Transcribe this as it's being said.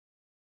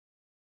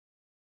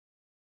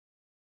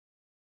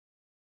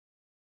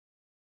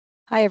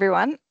Hi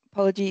everyone,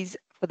 apologies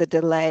for the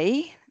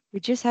delay. We're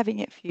just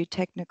having a few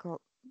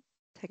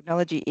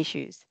technology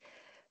issues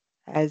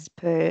as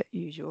per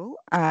usual.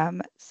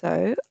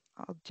 So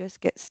I'll just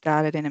get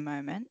started in a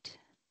moment.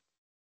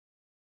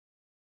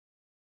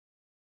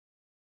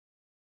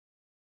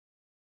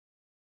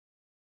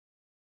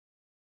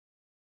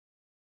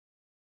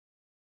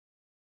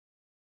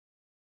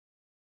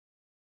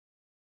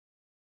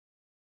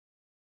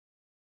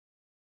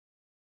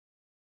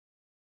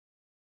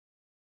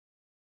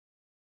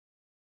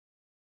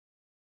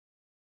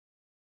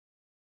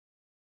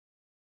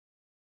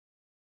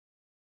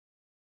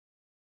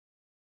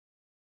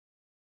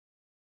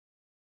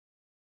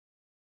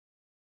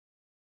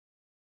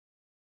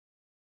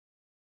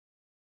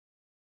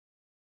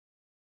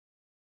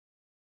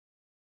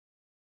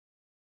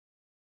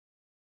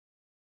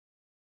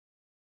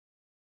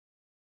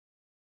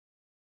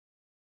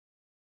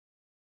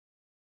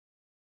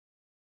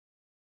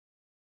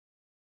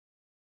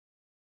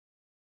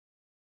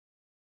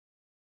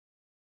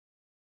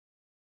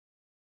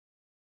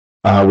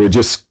 We're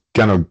just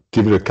going to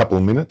give it a couple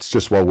of minutes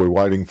just while we're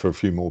waiting for a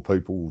few more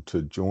people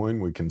to join.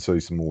 We can see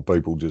some more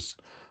people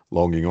just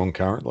logging on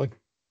currently.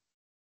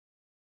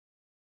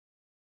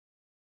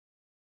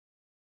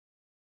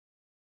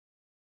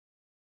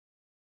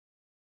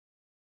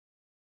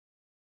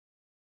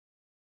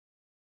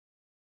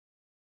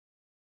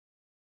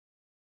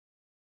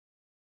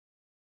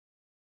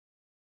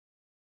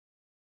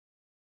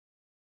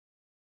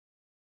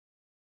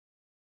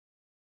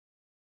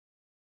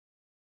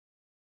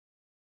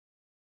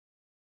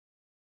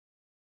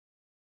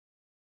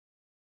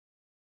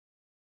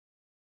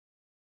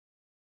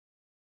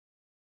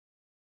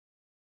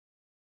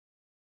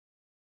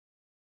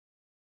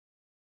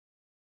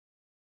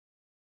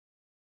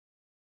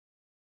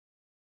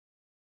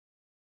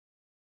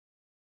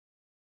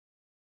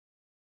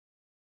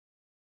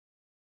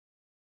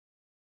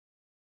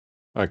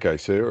 Okay,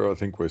 Sarah, I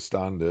think we're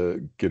starting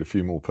to get a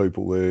few more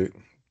people there.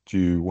 Do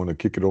you want to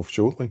kick it off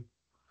shortly?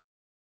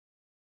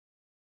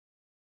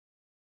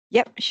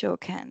 Yep, sure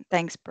can.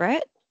 Thanks,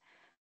 Brett.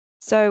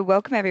 So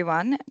welcome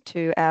everyone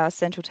to our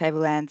Central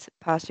Tablelands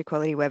Pasture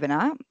Quality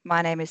webinar.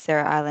 My name is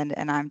Sarah Ireland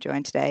and I'm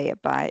joined today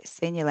by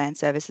Senior Land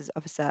Services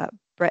Officer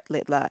Brett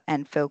Littler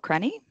and Phil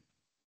Cranny.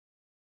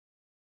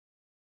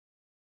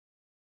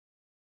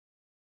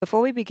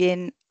 Before we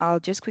begin, I'll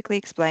just quickly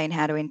explain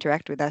how to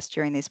interact with us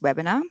during this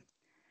webinar.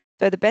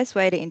 So the best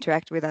way to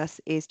interact with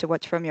us is to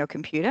watch from your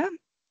computer,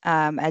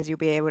 as you'll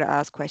be able to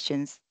ask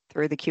questions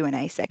through the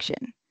Q&A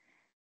section.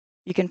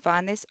 You can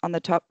find this on the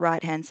top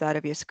right-hand side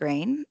of your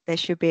screen. There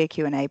should be a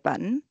Q&A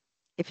button.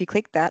 If you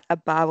click that, a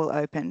bar will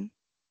open,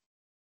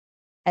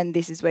 and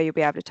this is where you'll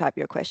be able to type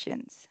your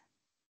questions.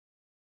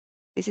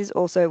 This is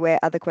also where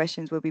other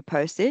questions will be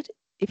posted.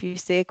 If you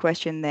see a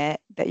question there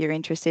that you're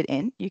interested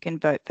in, you can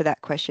vote for that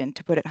question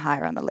to put it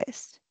higher on the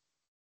list.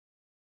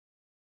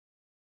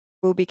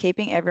 We'll be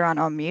keeping everyone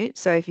on mute,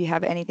 so if you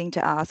have anything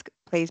to ask,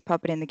 please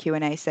pop it in the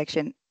Q&A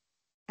section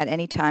at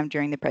any time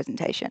during the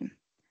presentation.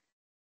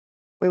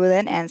 We will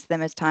then answer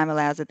them as time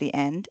allows at the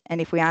end, and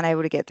if we aren't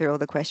able to get through all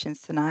the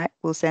questions tonight,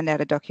 we'll send out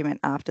a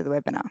document after the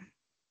webinar.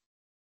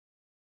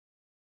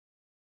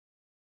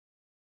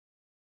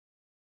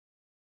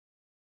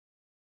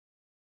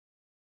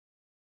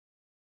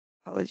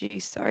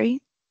 Apologies,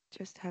 sorry,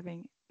 just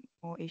having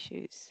more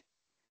issues.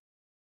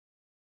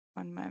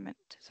 One moment,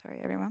 sorry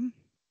everyone.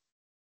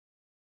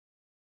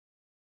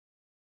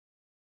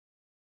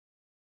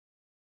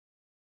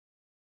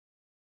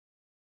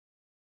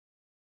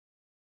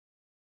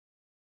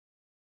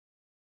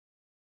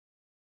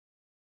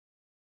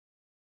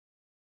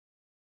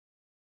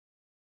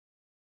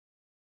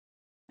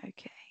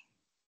 Okay.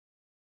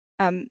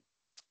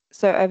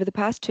 So over the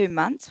past 2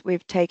 months,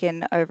 we've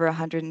taken over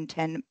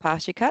 110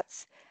 pasture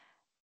cuts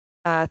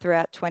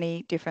throughout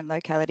 20 different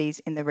localities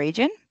in the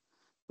region.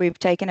 We've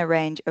taken a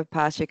range of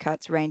pasture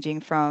cuts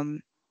ranging from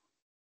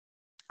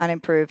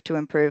unimproved to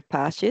improved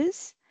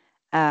pastures,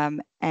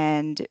 and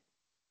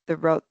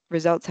the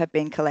results have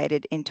been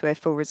collated into a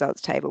full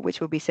results table, which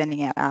we'll be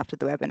sending out after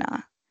the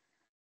webinar.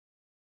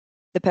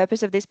 The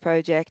purpose of this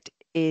project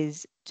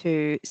is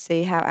to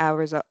see how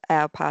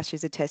our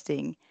pastures are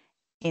testing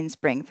in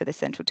spring for the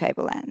Central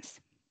Tablelands.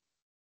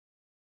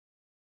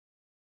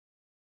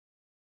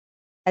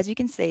 As you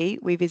can see,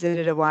 we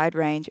visited a wide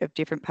range of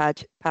different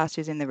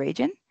pastures in the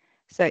region.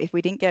 So if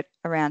we didn't get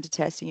around to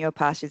testing your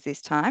pastures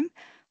this time,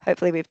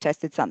 hopefully we've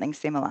tested something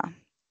similar.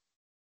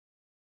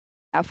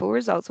 Our full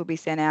results will be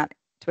sent out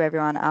to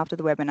everyone after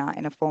the webinar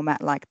in a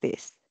format like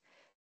this.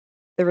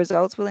 The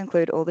results will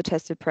include all the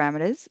tested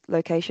parameters,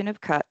 location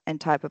of cut, and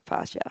type of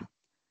pasture.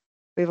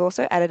 We've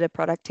also added a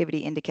productivity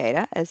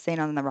indicator, as seen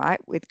on the right,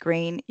 with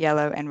green,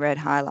 yellow, and red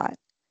highlight.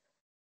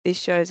 This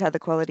shows how the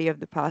quality of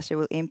the pasture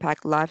will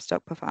impact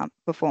livestock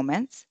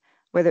performance,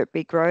 whether it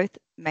be growth,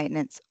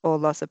 maintenance, or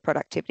loss of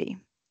productivity.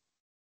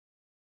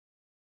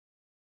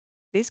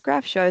 This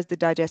graph shows the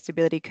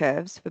digestibility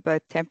curves for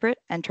both temperate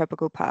and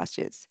tropical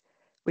pastures,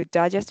 with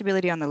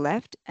digestibility on the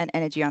left and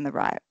energy on the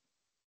right.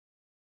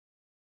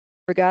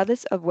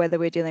 Regardless of whether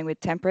we're dealing with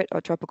temperate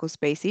or tropical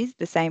species,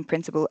 the same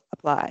principle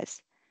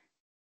applies.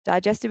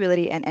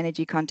 Digestibility and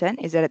energy content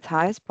is at its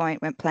highest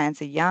point when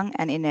plants are young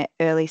and in their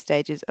early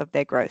stages of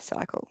their growth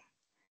cycle,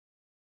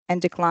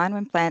 and decline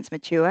when plants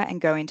mature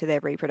and go into their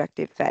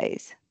reproductive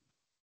phase.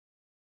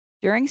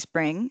 During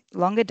spring,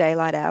 longer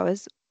daylight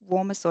hours,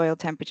 warmer soil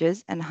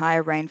temperatures, and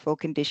higher rainfall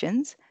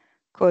conditions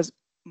cause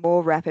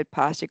more rapid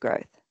pasture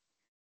growth.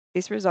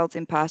 This results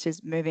in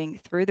pastures moving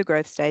through the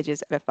growth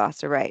stages at a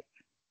faster rate.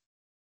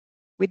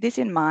 With this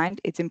in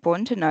mind, it's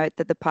important to note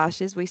that the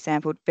pastures we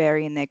sampled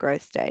vary in their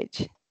growth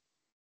stage.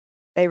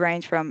 They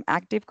range from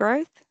active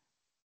growth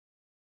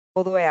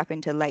all the way up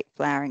into late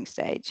flowering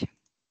stage.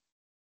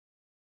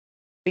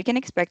 We can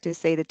expect to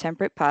see the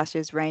temperate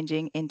pastures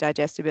ranging in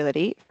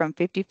digestibility from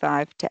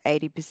 55 to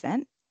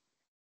 80%,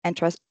 and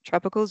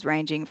tropicals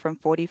ranging from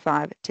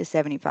 45 to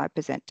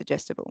 75%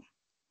 digestible,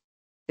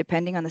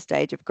 depending on the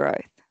stage of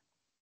growth.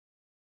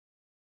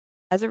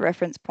 As a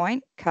reference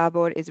point,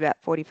 cardboard is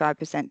about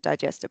 45%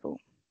 digestible.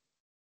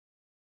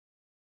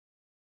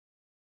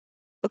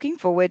 Looking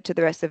forward to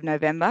the rest of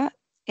November,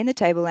 in the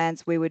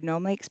tablelands, we would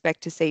normally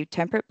expect to see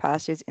temperate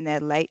pastures in their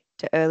late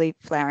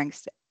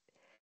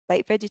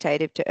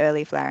vegetative to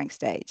early flowering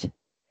stage,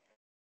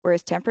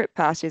 whereas temperate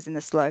pastures in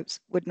the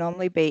slopes would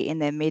normally be in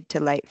their mid to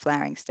late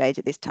flowering stage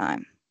at this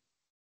time.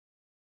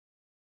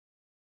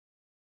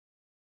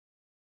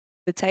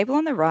 The table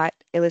on the right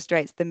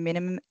illustrates the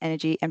minimum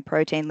energy and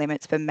protein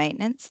limits for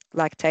maintenance,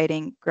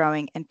 lactating,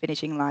 growing, and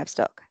finishing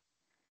livestock.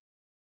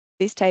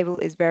 This table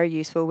is very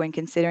useful when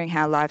considering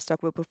how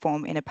livestock will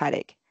perform in a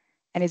paddock,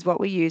 and is what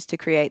we use to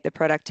create the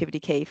productivity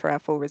key for our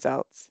full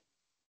results.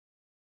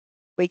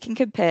 We can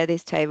compare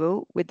this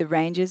table with the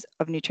ranges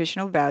of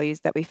nutritional values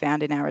that we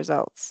found in our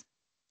results.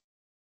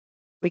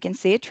 We can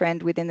see a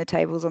trend within the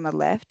tables on the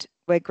left,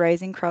 where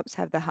grazing crops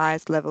have the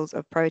highest levels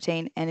of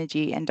protein,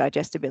 energy, and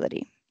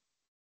digestibility.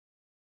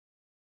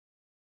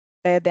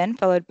 They are then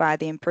followed by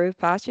the improved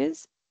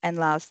pastures, and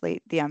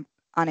lastly, the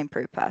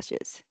unimproved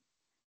pastures.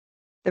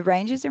 The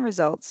ranges and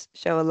results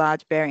show a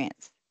large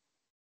variance.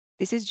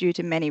 This is due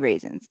to many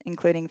reasons,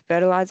 including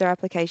fertilizer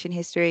application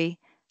history,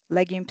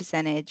 legume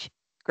percentage,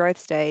 growth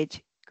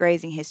stage,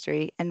 grazing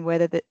history, and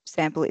whether the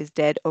sample is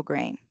dead or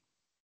green.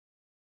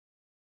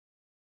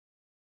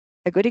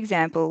 A good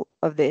example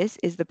of this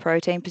is the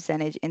protein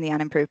percentage in the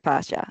unimproved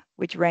pasture,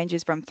 which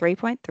ranges from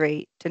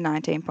 3.3 to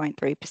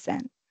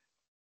 19.3%.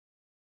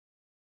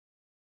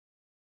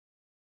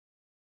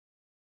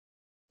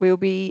 We'll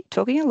be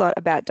talking a lot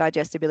about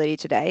digestibility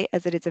today,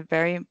 as it is a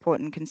very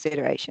important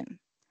consideration.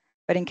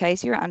 But in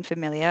case you're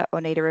unfamiliar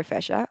or need a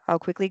refresher, I'll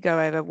quickly go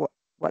over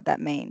what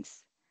that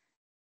means.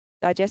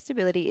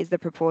 Digestibility is the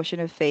proportion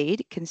of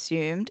feed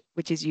consumed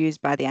which is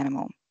used by the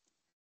animal.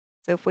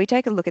 So if we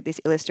take a look at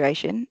this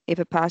illustration, if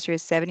a pasture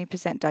is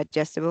 70%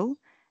 digestible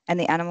and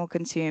the animal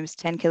consumes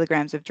 10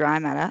 kilograms of dry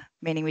matter,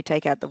 meaning we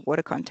take out the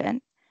water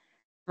content,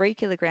 3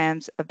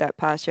 kilograms of that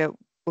pasture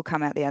will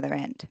come out the other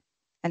end,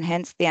 and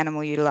hence the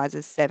animal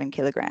utilizes 7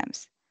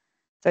 kilograms.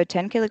 So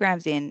 10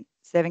 kilograms in,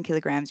 7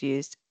 kilograms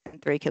used, and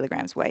 3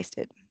 kilograms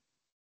wasted.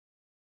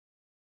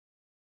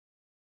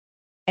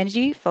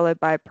 Energy followed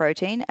by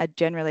protein are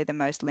generally the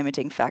most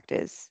limiting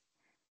factors.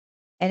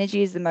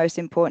 Energy is the most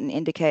important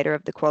indicator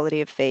of the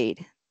quality of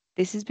feed.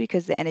 This is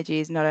because the energy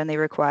is not only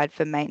required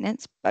for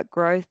maintenance, but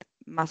growth,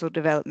 muscle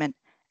development,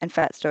 and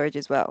fat storage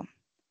as well.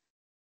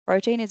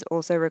 Protein is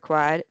also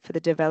required for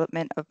the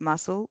development of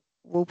muscle,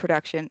 wool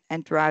production,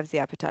 and drives the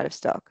appetite of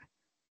stock.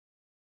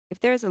 If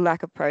there is a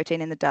lack of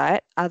protein in the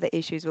diet, other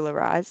issues will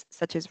arise,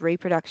 such as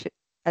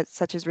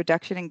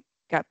reduction in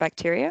gut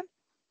bacteria,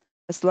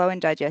 a slow in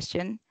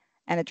digestion,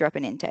 and a drop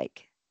in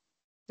intake.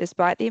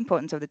 Despite the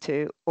importance of the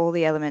two, all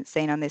the elements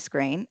seen on this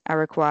screen are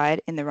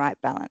required in the right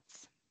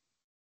balance.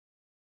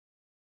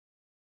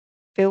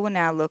 Phil will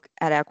now look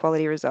at our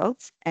quality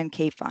results and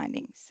key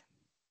findings.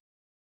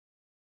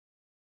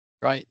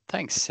 Great,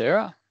 thanks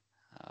Sarah.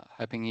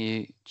 Hoping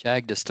you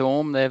jagged a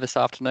storm there this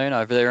afternoon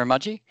over there in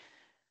Mudgee.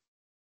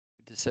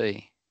 Good to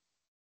see.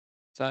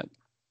 So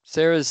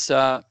Sarah's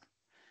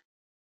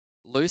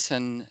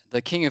Lucerne,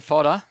 the king of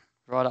fodder,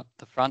 right up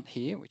the front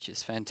here, which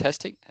is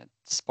fantastic at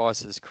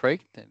Spices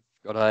Creek. They've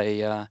got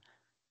a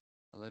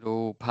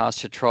little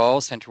pasture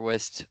trial. Central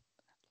West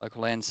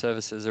Local Land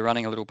Services are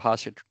running a little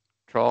pasture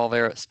trial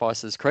there at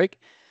Spices Creek.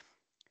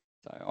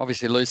 So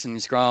obviously Lucerne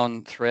is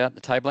grown throughout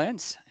the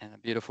tablelands, and a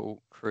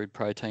beautiful crude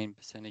protein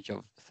percentage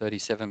of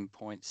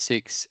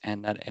 37.6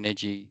 and that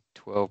energy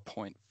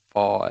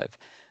 12.5.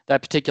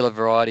 That particular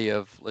variety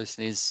of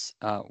Lucerne is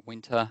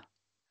winter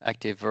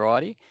active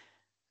variety,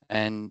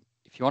 and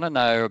if you want to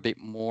know a bit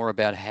more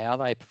about how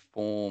they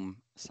perform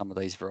some of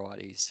these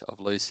varieties of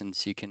Lucerne,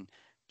 you can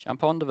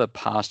jump onto the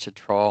pasture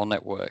trial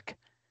network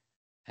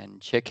and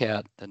check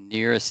out the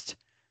nearest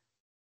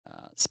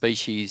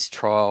species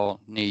trial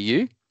near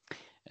you.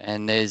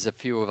 And there's a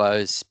few of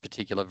those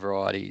particular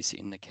varieties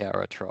in the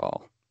Cowra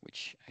trial,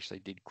 which actually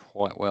did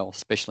quite well,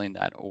 especially in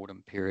that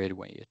autumn period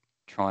where you're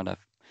trying to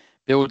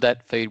build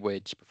that feed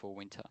wedge before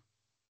winter.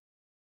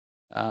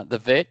 The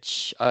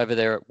vetch over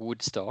there at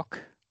Woodstock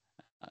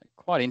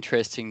quite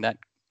interesting. That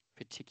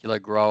particular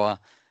grower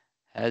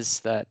has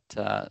that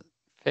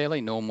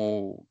fairly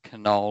normal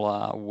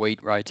canola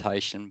wheat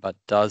rotation, but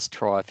does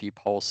try a few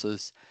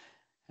pulses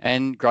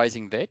and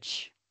grazing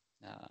vetch.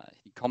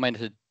 He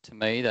commented to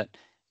me that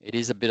it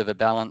is a bit of a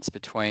balance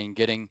between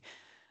getting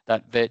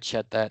that vetch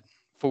at that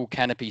full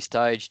canopy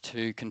stage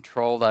to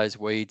control those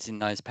weeds in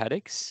those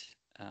paddocks,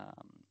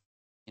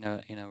 in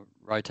a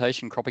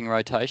rotation, cropping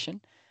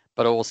rotation,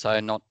 but also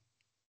not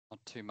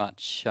too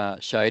much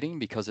shading,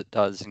 because it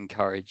does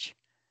encourage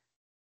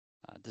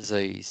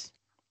disease.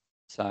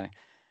 So,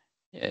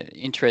 yeah,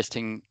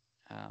 interesting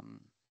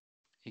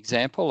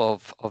example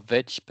of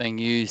vetch being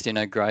used in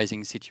a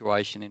grazing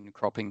situation in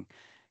cropping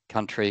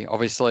country.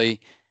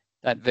 Obviously,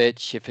 that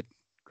vetch, if it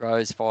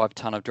grows 5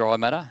 tonne of dry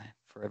matter,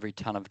 for every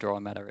tonne of dry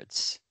matter,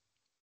 it's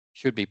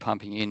should be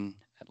pumping in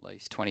at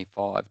least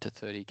 25 to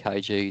 30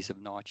 kgs of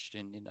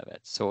nitrogen into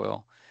that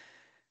soil.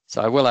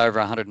 So well over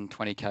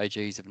 120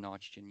 kgs of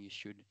nitrogen you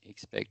should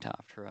expect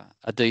after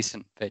a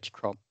decent vetch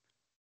crop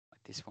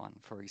like this one,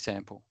 for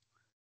example.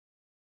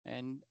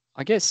 And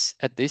I guess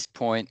at this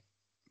point,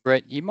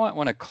 Brett, you might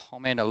want to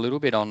comment a little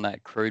bit on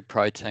that crude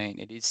protein.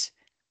 It is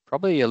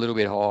probably a little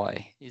bit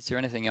high. Is there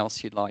anything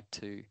else you'd like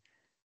to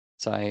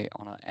say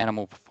on an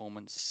animal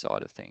performance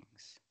side of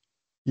things?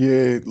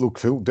 Yeah, look,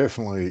 Phil,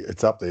 definitely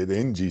it's up there. The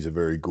energies are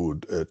very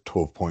good at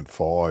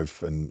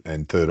 12.5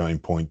 and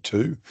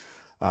 13.2.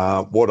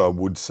 What I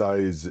would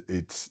say is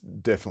it's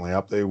definitely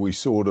up there. We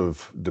sort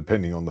of,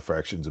 depending on the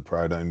fractions of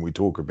protein, we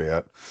talk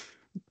about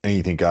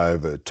anything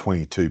over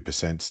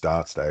 22%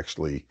 starts to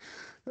actually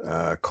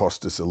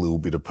cost us a little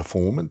bit of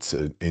performance,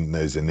 and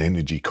there's an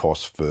energy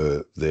cost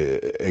for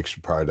the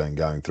extra protein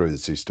going through the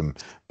system,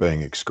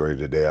 being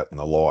excreted out and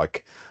the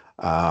like.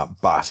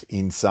 But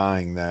in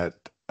saying that,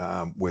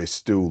 we're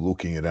still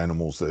looking at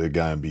animals that are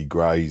going to be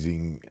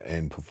grazing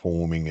and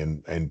performing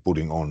and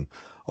putting on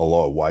a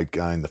lot of weight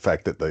gain. The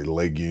fact that the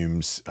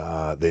legumes,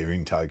 their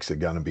intakes are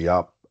going to be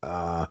up.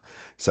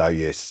 So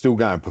yeah, still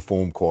going to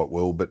perform quite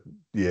well, but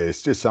yeah,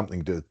 it's just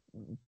something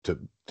to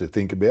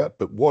think about.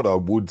 But what I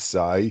would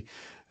say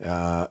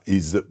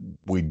is that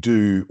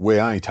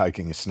we're only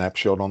taking a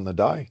snapshot on the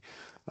day.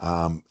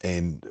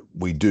 And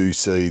we do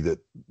see that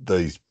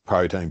these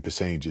protein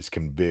percentages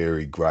can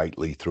vary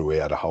greatly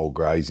throughout a whole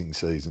grazing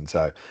season.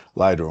 So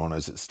later on,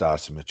 as it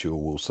starts to mature,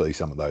 we'll see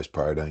some of those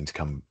proteins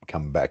come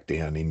back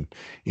down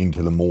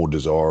into the more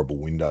desirable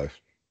window.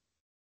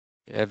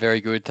 Yeah,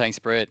 very good. Thanks,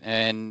 Brett.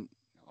 And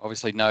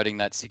obviously noting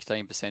that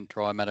 16%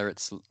 dry matter,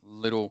 it's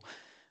little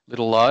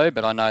low,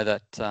 but I know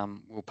that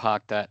we'll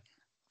park that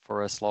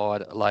for a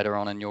slide later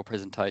on in your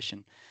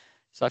presentation.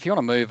 So if you want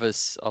to move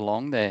us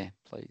along there,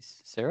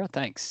 please, Sarah,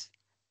 thanks.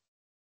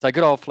 So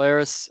good old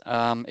Phalaris,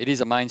 it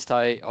is a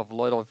mainstay of a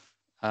lot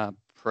of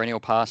perennial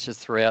pastures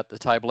throughout the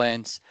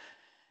tablelands.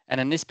 And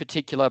in this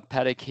particular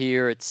paddock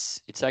here,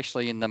 it's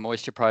actually in the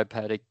moisture probe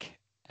paddock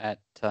at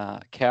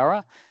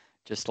Cowra,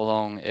 just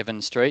along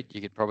Evans Street.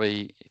 You could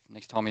probably,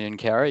 next time you're in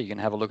Cowra, you can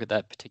have a look at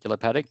that particular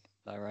paddock.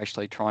 They were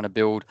actually trying to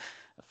build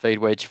a feed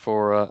wedge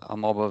for a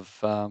mob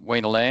of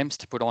weaner lambs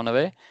to put onto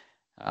there.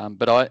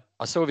 But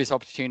I saw this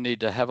opportunity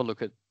to have a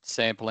look at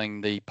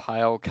sampling the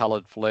pale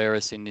coloured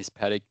Phalaris in this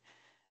paddock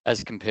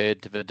as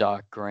compared to the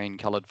dark green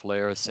coloured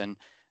Phalaris. And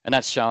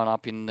that's shown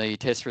up in the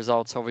test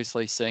results,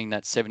 obviously seeing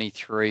that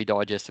 73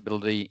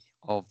 digestibility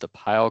of the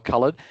pale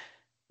coloured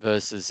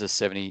versus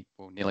the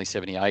nearly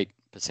 78%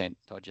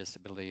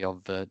 digestibility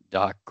of the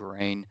dark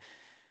green.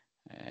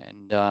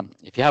 And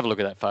if you have a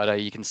look at that photo,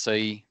 you can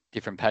see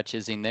different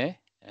patches in there.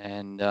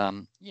 And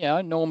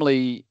yeah,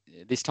 normally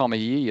this time of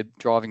year, you're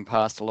driving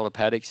past a lot of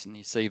paddocks and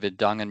you see the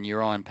dung and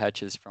urine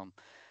patches from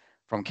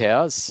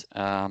cows.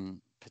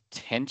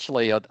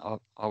 Potentially,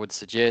 I would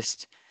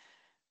suggest,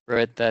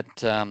 Brett,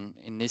 that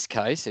in this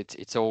case,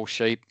 it's all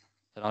sheep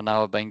that I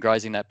know have been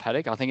grazing that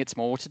paddock. I think it's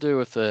more to do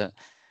with the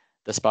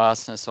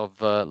sparseness of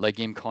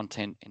legume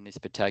content in this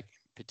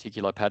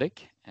particular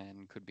paddock,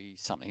 and could be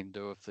something to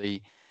do with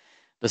the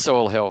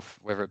soil health,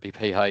 whether it be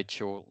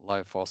pH or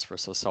low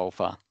phosphorus or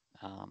sulfur,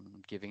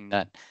 giving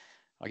that,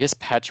 I guess,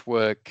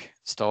 patchwork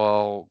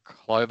style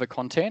clover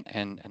content,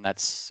 and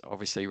that's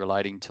obviously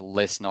relating to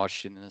less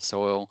nitrogen in the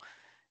soil,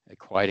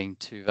 equating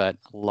to that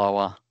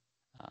lower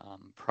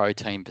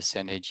protein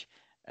percentage,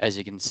 as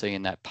you can see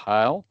in that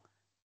pale,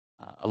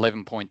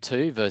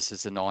 11.2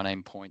 versus the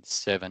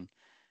 19.7.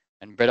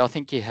 And Brett, I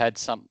think you had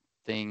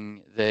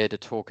something there to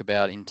talk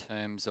about in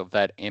terms of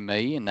that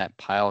ME and that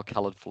pale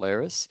coloured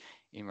Phalaris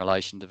in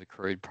relation to the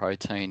crude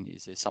protein.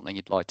 Is there something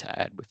you'd like to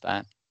add with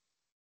that?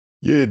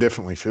 Yeah,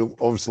 definitely, Phil.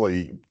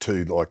 Obviously,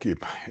 too, like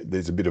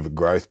there's a bit of a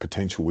growth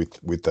potential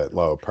with that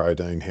lower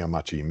protein. How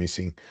much are you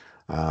missing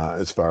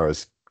as far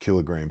as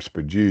kilograms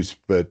produced?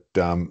 But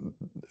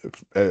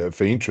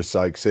for interest's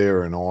sake,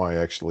 Sarah and I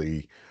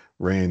actually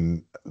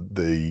ran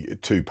the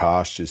two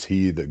pastures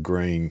here, the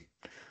green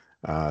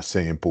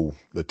sample,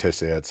 the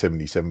test out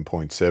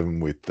 77.7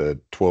 with the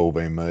 12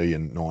 ME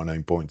and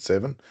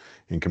 19.7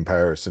 in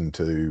comparison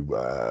to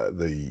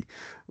the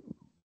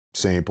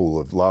sample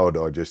of lower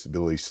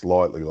digestibility,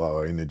 slightly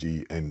lower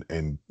energy,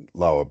 and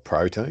lower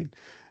protein.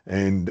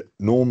 And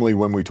normally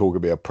when we talk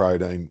about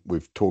protein,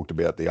 we've talked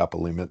about the upper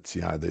limits.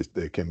 You know,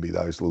 there can be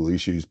those little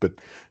issues, but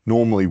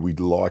normally we'd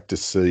like to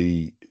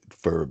see,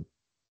 for a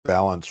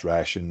balanced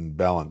ration,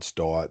 balanced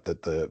diet,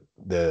 that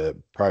the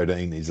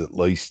protein is at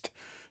least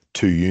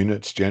 2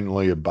 units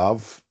generally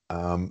above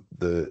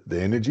the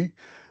energy.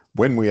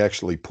 When we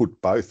actually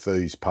put both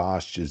these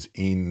pastures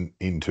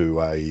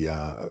into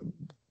a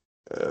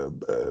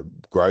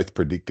growth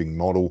predicting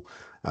model,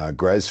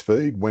 graz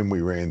feed, when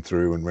we ran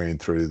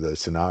through the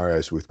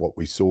scenarios with what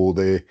we saw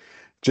there,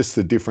 just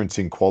the difference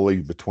in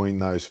quality between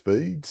those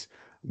feeds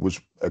was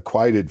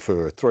equated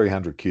for a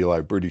 300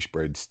 kilo British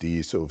bred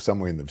steer, so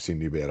somewhere in the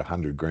vicinity of about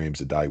 100 grams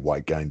a day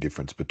weight gain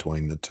difference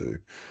between the two.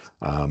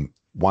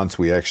 Once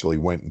we actually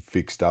went and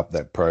fixed up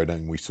that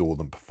protein, we saw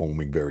them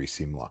performing very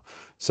similar.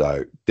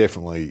 So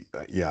definitely,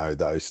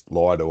 those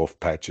light off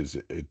patches,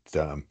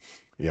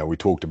 we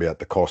talked about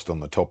the cost on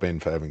the top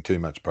end for having too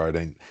much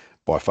protein.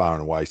 By far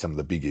and away, some of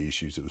the bigger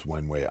issues was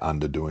when we're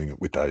underdoing it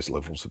with those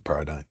levels of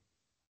protein.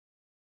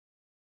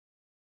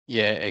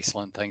 Yeah,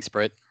 excellent. Thanks,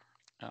 Brett.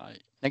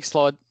 Next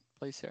slide,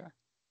 please, Sarah.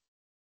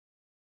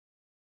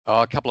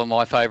 Oh, a couple of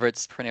my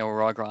favourites, perennial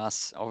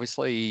ryegrass,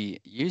 obviously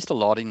used a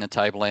lot in the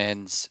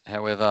tablelands.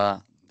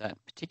 However, that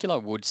particular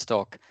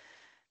woodstock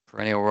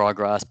perennial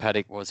ryegrass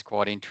paddock was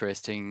quite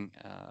interesting.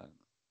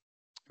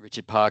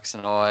 Richard Parks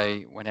and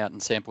I went out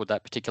and sampled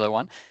that particular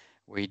one.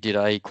 We did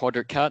a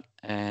quadrant cut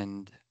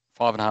and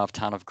 5.5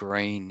 tonne of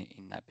green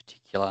in that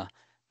particular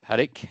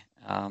paddock.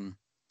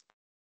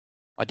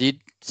 I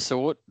did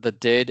sort the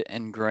dead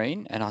and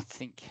green, and I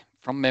think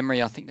from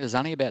memory, I think there's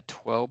only about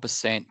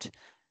 12%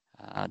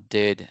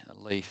 dead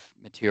leaf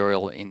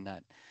material in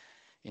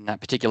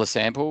that particular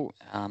sample.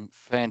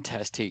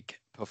 Fantastic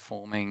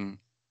performing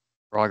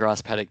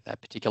ryegrass paddock,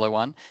 that particular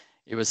one.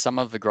 It was some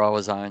of the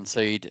grower's own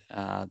seed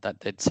that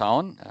they'd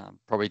sown,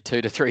 probably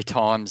 2 to 3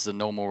 times the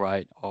normal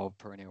rate of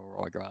perennial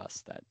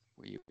ryegrass that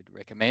we would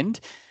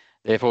recommend.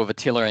 Therefore, the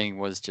tillering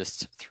was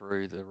just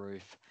through the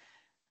roof.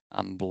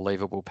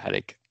 Unbelievable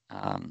paddock.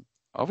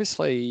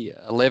 Obviously,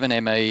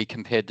 11 ME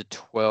compared to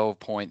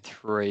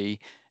 12.3,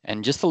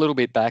 and just a little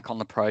bit back on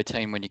the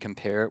protein when you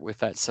compare it with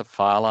that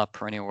Cephala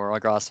perennial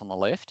ryegrass on the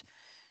left.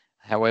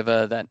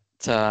 However, that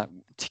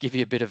to give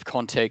you a bit of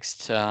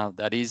context,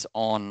 that is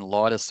on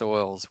lighter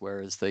soils,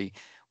 whereas the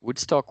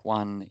Woodstock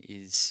one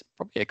is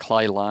probably a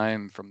clay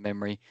loam from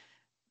memory,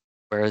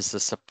 whereas the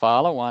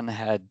Cephala one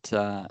had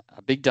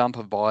a big dump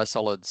of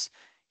biosolids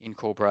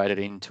incorporated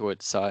into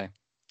it. So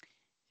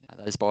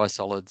those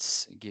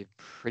biosolids give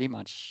pretty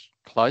much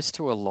close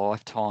to a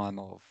lifetime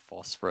of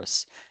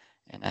phosphorus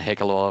and a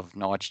heck of a lot of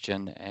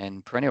nitrogen,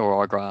 and perennial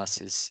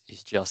ryegrass is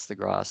just the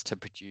grass to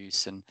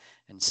produce and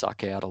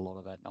suck out a lot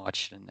of that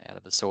nitrogen out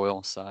of the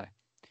soil. So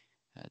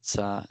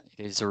it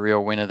is a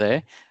real winner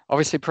there.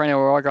 Obviously, perennial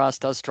ryegrass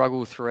does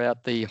struggle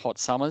throughout the hot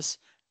summers,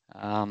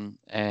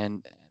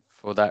 and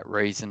for that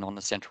reason, on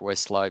the Central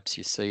West slopes,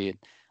 you see it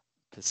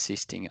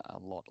persisting a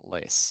lot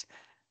less.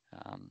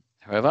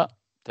 However,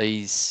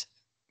 these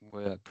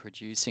were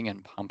producing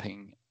and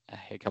pumping a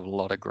heck of a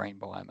lot of green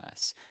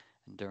biomass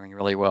and doing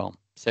really well.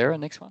 Sarah,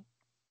 next one.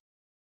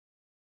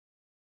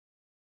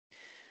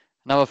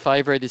 Another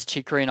favourite is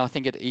chicory, and I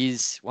think it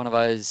is one of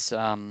those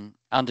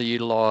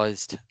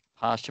underutilised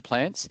pasture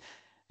plants.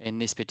 In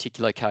this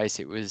particular case,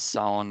 it was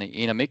sown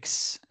in a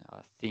mix,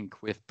 I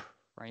think, with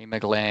Prima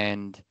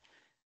gland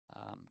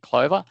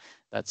clover.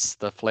 That's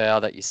the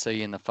flower that you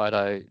see in the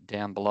photo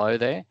down below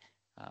there.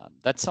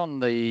 That's on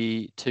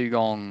the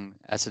Tugong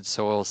acid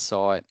soil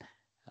site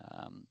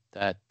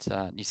that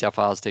New South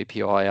Wales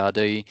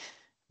DPIRD,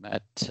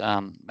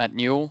 Matt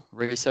Newell,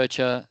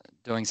 researcher,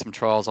 doing some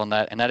trials on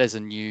that, and that is a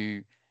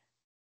new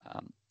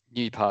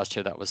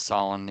pasture that was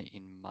sown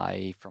in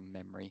May from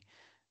memory.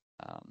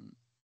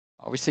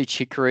 Obviously,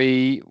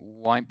 chicory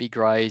won't be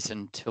grazed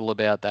until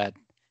about that,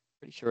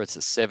 pretty sure it's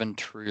the 7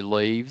 true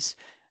leaves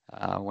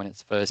when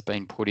it's first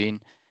been put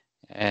in,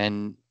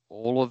 and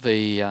all of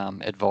the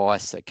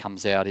advice that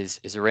comes out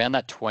is around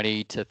that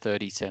 20 to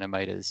 30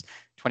 centimetres,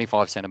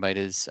 25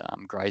 centimetres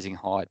grazing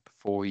height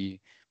before you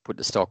put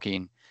the stock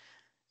in.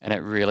 And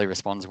it really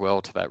responds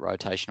well to that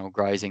rotational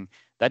grazing.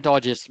 That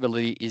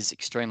digestibility is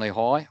extremely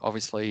high.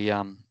 Obviously, a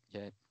lot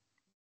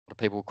of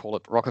people call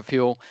it rocket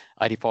fuel,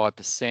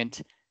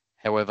 85%.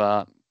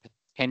 However,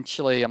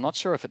 potentially, I'm not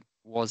sure if it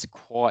was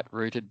quite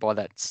rooted by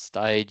that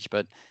stage,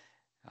 but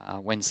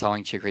when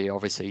sowing chicory,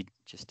 obviously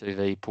just do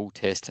the pull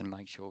test and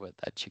make sure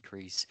that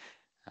chicory's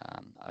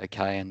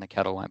okay and the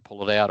cattle won't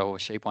pull it out or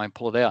sheep won't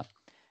pull it out.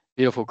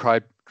 Beautiful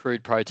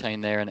crude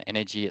protein there and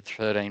energy at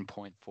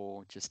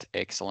 13.4, just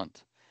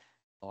excellent.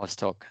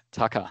 Livestock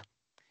tucker.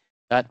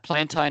 That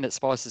plantain at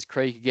Spices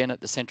Creek, again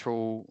at the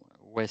Central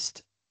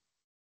West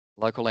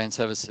Local Land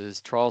Services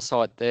trial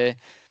site there.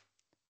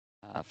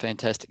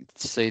 Fantastic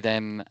to see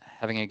them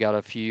having a go at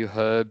a few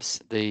herbs.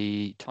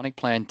 The tonic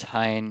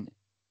plantain,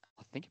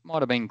 I think it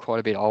might have been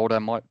quite a bit older,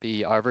 might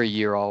be over a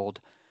year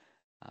old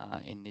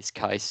in this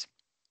case.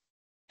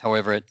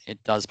 However,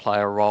 it does play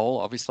a role,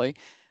 obviously,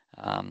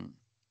 a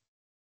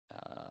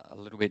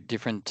little bit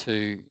different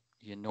to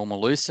your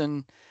normal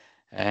lucerne,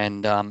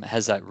 and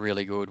has that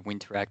really good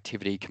winter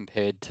activity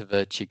compared to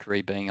the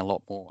chicory being a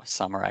lot more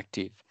summer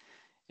active.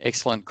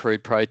 Excellent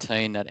crude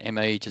protein, that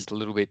ME just a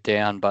little bit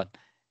down, but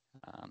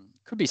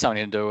could be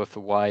something to do with the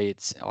way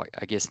it's,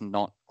 I guess,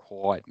 not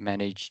quite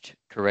managed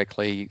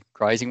correctly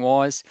grazing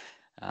wise.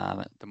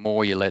 The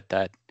more you let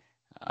that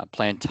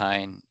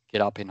plantain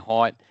get up in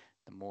height,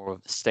 the more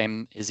of the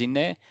stem is in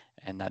there,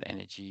 and that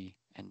energy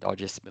and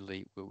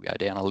digestibility will go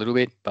down a little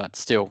bit, but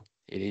still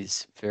it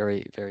is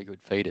very, very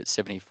good feed at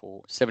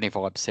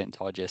 75%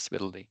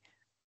 digestibility.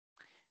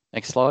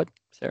 Next slide,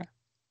 Sarah.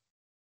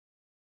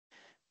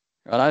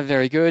 Righto,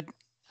 very good.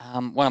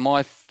 One of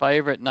my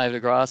favourite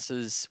native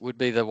grasses would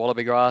be the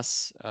wallaby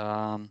grass.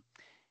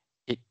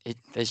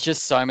 There's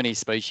just so many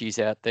species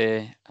out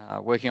there.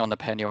 Working on the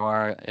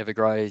Panuara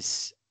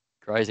Evergraze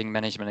grazing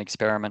management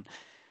experiment,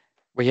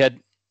 we had,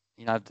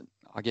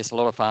 I guess a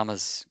lot of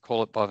farmers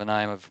call it by the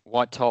name of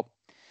white top.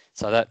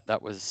 So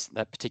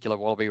that particular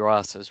wallaby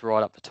grass was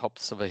right up the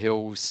tops of the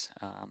hills,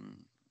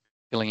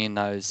 filling in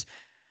those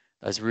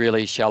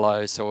really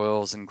shallow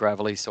soils and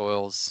gravelly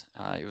soils.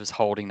 It was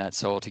holding that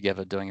soil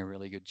together, doing a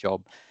really good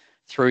job,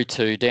 through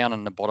to down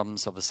in the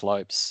bottoms of the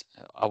slopes.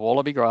 A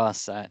wallaby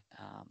grass that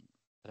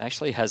it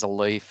actually has a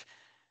leaf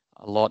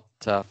a lot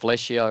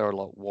fleshier or a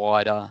lot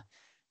wider,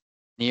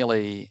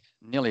 nearly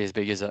as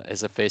big as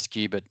a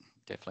fescue, but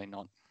definitely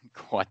not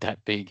quite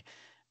that big.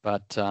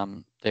 But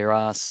there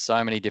are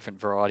so many different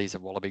varieties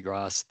of wallaby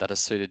grass that are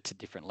suited to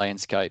different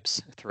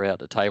landscapes throughout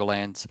the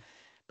tablelands.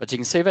 But you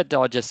can see that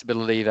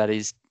digestibility that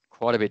is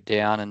quite a bit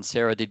down, and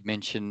Sarah did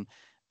mention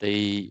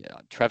the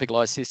traffic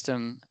light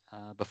system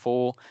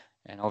before,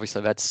 and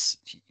obviously that's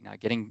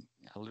getting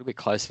a little bit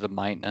closer to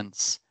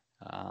maintenance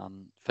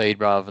feed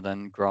rather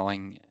than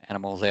growing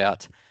animals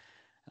out.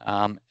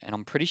 And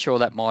I'm pretty sure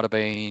that might have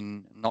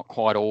been not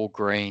quite all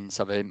green,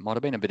 so there might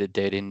have been a bit of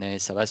dead in there,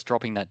 so that's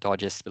dropping that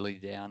digestibility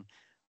down.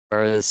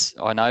 Whereas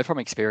I know from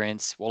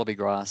experience, wallaby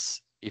grass,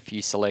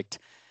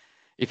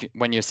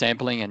 when you're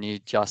sampling and you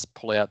just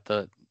pull out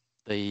the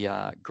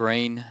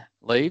green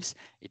leaves,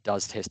 it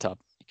does test up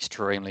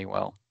extremely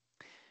well.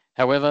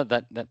 However,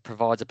 that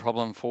provides a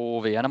problem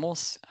for the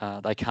animals.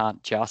 They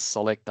can't just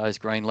select those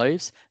green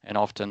leaves, and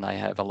often they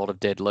have a lot of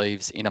dead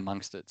leaves in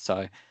amongst it.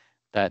 So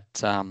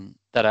that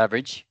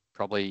average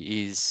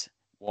probably is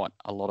what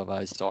a lot of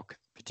those stock,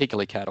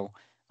 particularly cattle,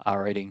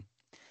 are eating.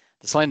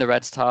 The slender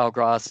rat's tail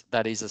grass,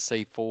 that is a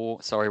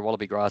C4. Sorry,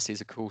 wallaby grass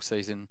is a cool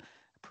season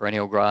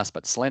perennial grass,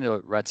 but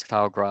slender rat's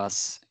tail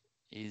grass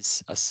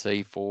is a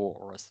C4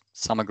 or a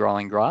summer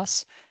growing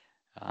grass.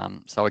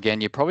 So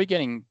again, you're probably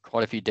getting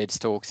quite a few dead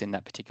stalks in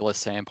that particular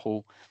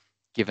sample,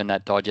 given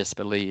that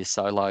digestibility is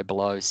so low,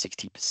 below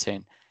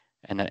 60%,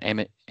 and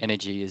that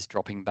energy is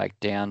dropping back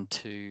down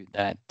to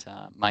that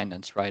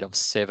maintenance rate of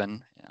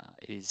 7.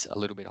 It is a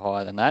little bit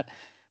higher than that,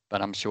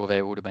 but I'm sure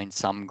there would have been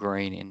some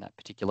green in that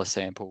particular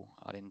sample.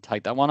 I didn't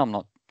take that one. I'm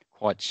not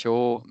quite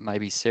sure.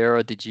 Maybe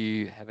Sarah, did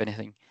you have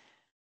anything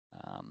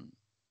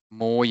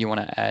more you want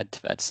to add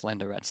to that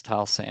slender rat's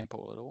tail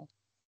sample at all?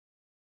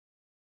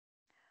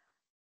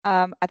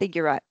 I think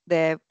you're right.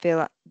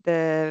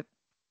 The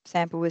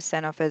sample was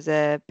sent off as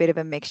a bit of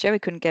a mixture. We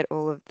couldn't get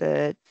all of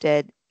the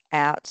dead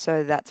out,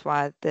 so that's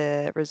why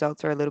the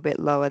results are a little bit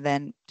lower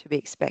than to be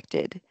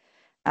expected,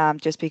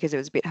 just because it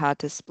was a bit hard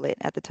to split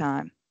at the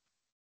time.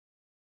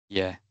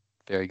 Yeah,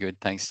 very good.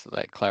 Thanks for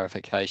that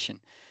clarification.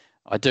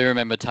 I do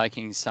remember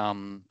taking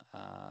some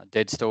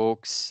dead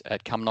stalks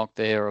at Cumnock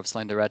there of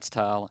slender rat's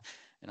tail,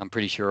 and I'm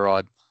pretty sure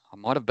I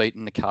might have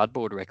beaten the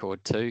cardboard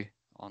record too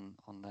on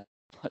that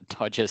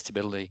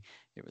digestibility.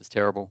 It was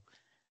terrible.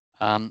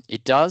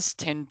 It does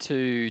tend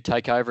to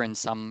take over in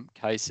some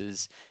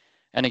cases.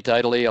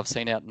 Anecdotally, I've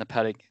seen out in the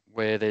paddock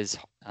where there's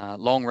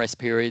long rest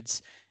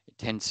periods, it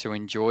tends to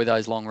enjoy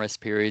those long rest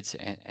periods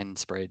and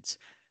spreads.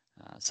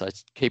 So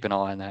keep an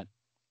eye on that.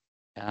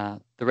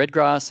 The red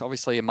grass,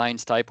 obviously a main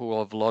staple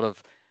of a lot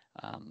of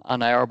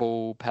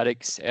unarable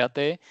paddocks out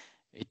there.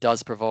 It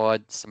does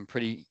provide some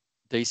pretty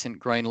decent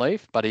green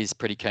leaf, but is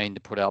pretty keen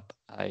to put up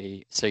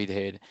a seed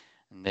head,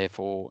 and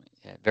therefore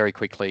very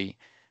quickly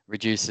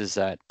reduces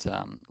that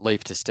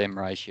leaf to stem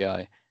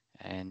ratio,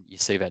 and you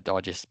see that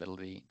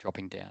digestibility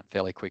dropping down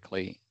fairly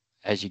quickly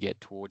as you get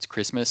towards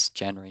Christmas,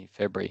 January,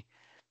 February.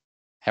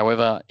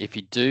 However, if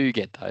you do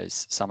get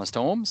those summer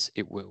storms,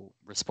 it will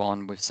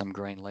respond with some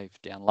green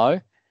leaf down low.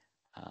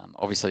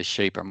 Obviously,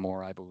 sheep are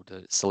more able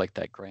to select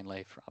that green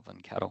leaf rather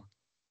than cattle.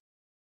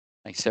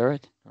 Thanks, Sarah.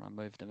 I'll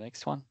move to the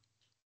next one.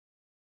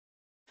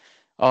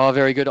 Oh,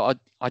 very good.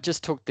 I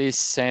just took this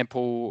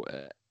sample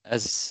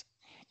as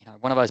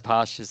one of those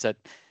pastures that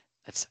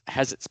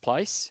has its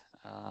place.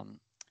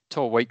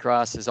 Tall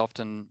wheatgrass is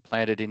often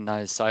planted in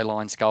those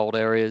saline scald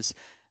areas.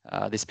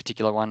 This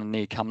particular one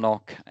near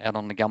Cumnock out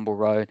on the Gumble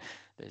Road,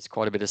 there's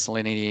quite a bit of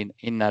salinity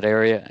in that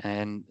area,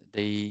 and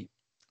the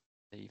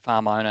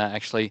farm owner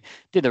actually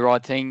did the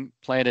right thing,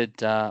 planted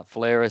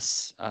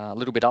phalaris a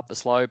little bit up the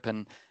slope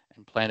and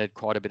and planted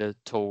quite a bit of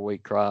tall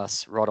wheat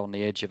grass right on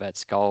the edge of that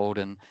scald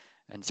and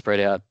spread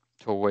out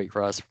tall wheat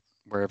grass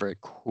wherever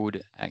it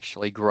could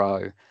actually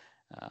grow.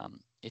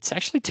 It's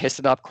actually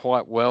tested up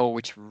quite well,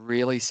 which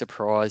really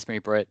surprised me,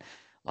 Brett.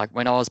 Like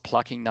when I was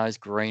plucking those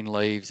green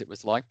leaves, it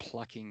was like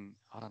plucking,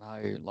 I don't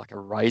know, like a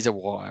razor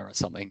wire or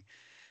something.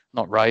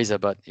 Not razor,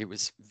 but it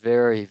was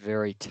very,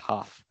 very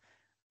tough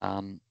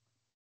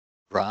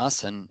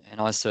grass. And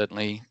I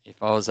certainly,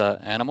 if I was an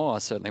animal, I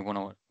certainly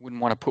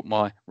wouldn't want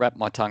to wrap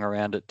my tongue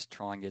around it to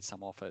try and get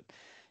some off it.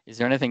 Is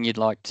there anything you'd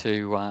like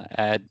to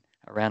add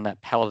around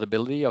that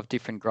palatability of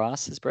different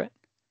grasses, Brett?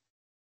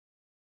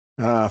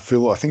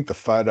 Phil, I think the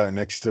photo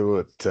next to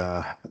it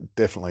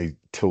definitely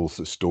tells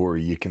the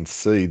story. You can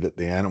see that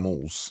the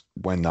animals,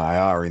 when they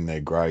are in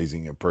their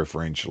grazing, are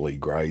preferentially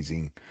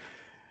grazing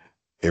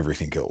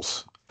everything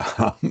else.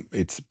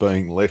 It's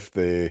being left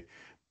there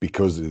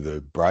because of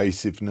the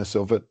abrasiveness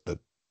of it, the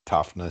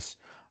toughness.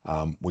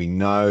 We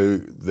know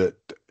that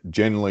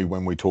generally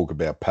when we talk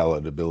about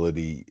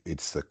palatability,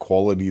 it's the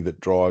quality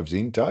that drives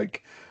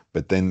intake,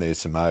 but then there's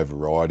some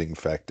overriding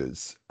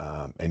factors.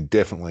 And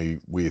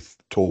definitely with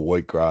tall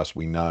wheatgrass,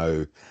 we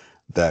know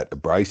that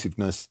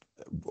abrasiveness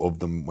of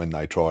them, when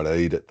they try to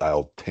eat it,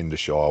 they'll tend to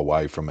shy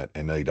away from it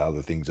and eat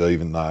other things,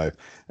 even though,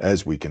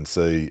 as we can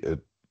see,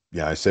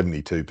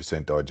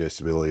 72%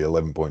 digestibility,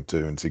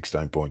 11.2 and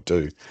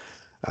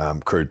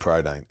 16.2 crude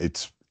protein.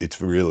 It's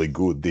really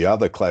good. The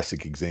other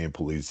classic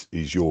example is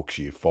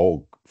Yorkshire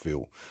fog,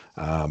 Phil,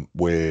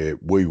 where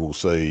we will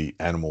see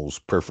animals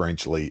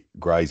preferentially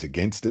graze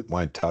against it,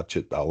 won't touch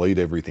it, they'll eat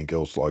everything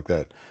else like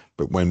that.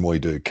 But when we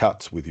do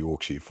cuts with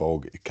Yorkshire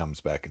fog, it comes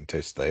back and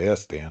tests the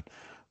house down.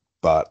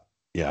 But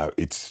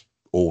it's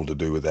all to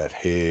do with that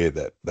hair,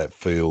 that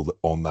feel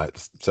on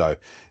that. So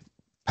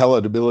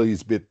palatability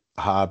is a bit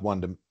hard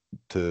one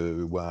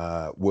to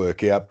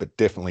work out, but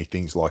definitely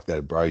things like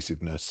that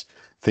abrasiveness,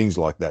 things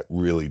like that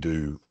really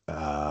do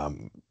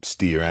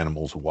steer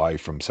animals away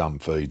from some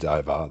feeds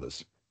over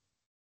others.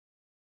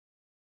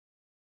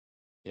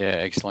 Yeah,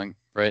 excellent,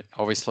 Brett.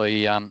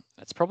 Obviously,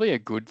 that's probably a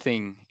good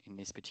thing in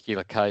this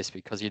particular case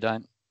because you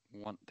don't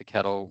want the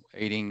cattle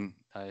eating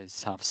those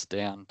tufts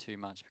down too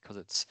much because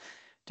it's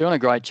doing a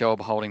great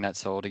job holding that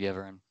soil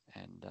together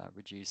and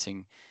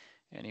reducing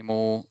any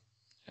more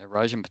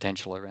erosion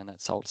potential around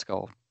that salt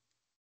scald.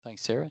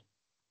 Thanks, Sarah.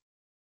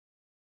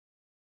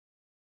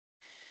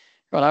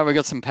 Right, we've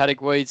got some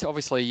paddock weeds.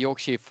 Obviously,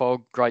 Yorkshire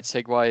fog, great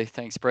segue.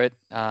 Thanks, Brett.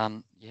 Yeah,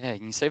 you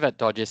can see that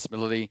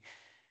digestibility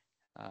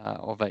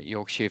of that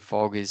Yorkshire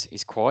fog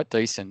is quite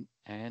decent,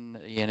 and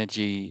the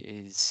energy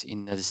is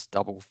in those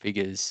double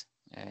figures,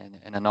 and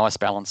a nice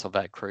balance of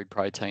that crude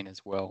protein as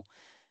well.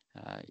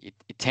 It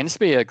tends to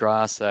be a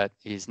grass that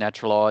is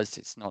naturalised.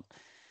 It's not,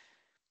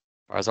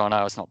 as far as I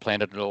know, it's not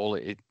planted at all.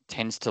 It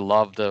tends to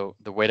love the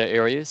wetter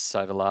areas.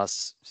 So the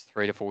last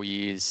 3 to 4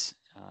 years,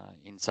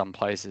 in some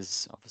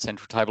places of the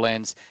Central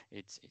Tablelands,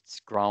 it's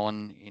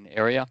grown in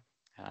area.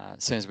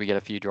 As soon as we get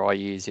a few dry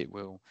years, it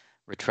will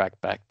retract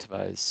back to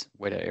those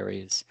wetter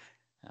areas.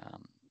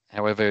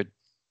 However,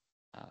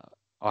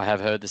 I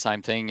have heard the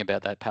same thing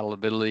about that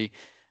palatability.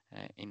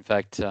 In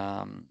fact,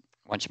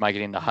 once you make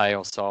it into hay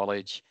or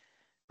silage,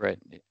 Brett,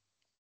 it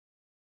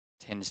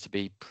tends to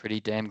be pretty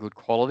damn good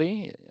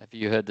quality. Have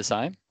you heard the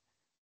same?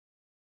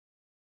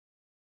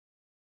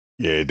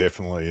 Yeah,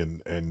 definitely.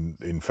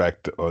 And in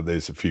fact,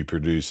 there's a few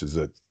producers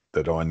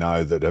that I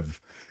know that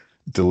have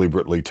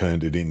deliberately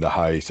turned it into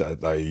hay, so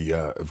they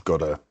have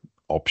got a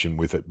option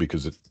with it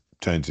because it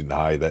turns into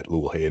hay, that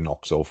little hair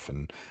knocks off,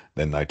 and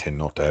then they tend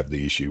not to have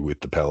the issue with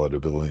the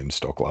palatability, and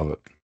stock love it.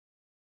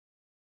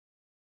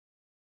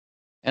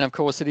 And of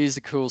course, it is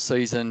a cool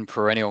season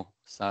perennial,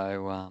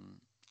 so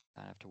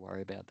don't have to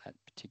worry about that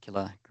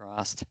particular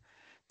grass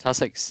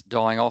tussocks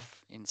dying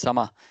off in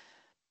summer.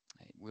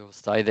 It will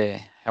stay there.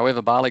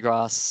 However, barley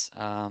grass,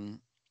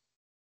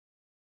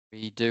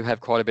 we do have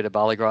quite a bit of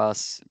barley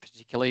grass,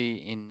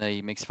 particularly in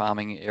the mixed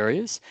farming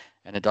areas,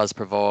 and it does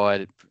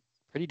provide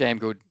pretty damn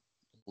good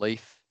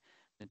leaf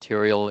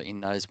material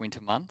in those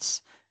winter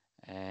months.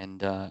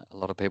 And a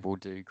lot of people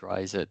do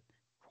graze it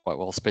quite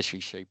well, especially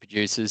sheep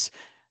producers.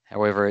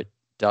 However, it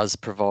does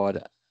provide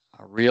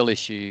a real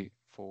issue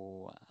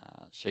for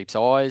sheep's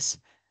eyes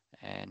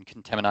and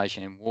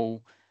contamination in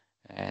wool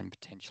and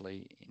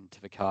potentially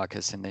into the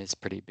carcass. And there's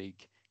pretty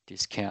big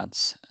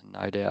discounts,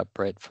 no doubt,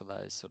 Brett, for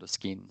those sort of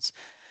skins.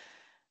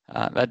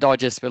 That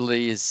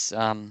digestibility is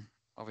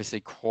obviously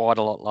quite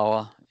a lot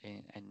lower.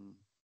 And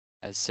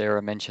as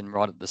Sarah mentioned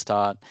right at the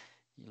start,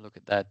 you look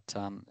at that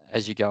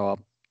as you go up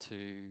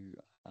to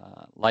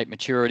late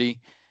maturity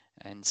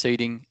and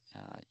seeding,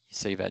 you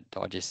see that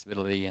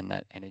digestibility and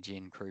that energy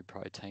and crude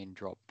protein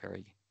drop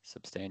very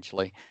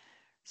substantially.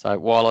 So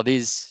while it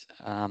is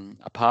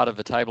a part of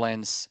the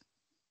Tablelands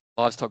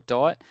livestock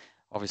diet,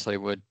 obviously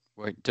we're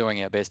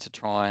doing our best to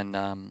try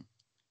and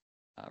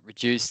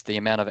reduce the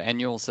amount of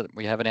annuals that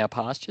we have in our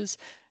pastures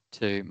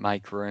to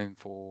make room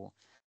for,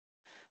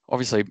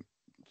 obviously,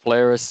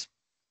 Phalaris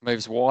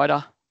moves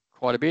wider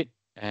quite a bit,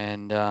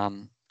 and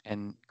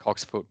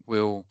Cocksfoot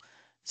will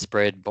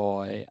spread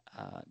by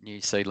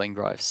new seedling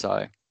growth.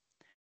 So,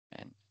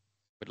 and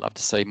we'd love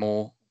to see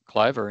more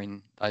clover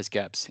in those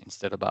gaps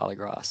instead of barley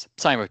grass.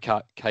 Same with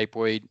cape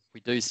weed.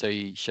 We do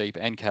see sheep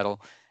and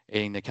cattle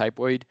eating the cape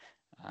weed.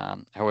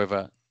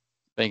 However,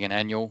 being an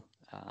annual,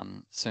 as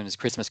soon as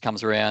Christmas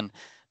comes around,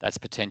 that's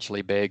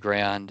potentially bare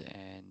ground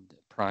and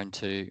prone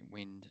to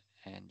wind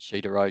and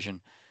sheet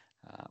erosion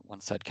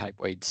once that cape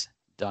weed's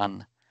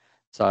done.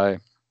 So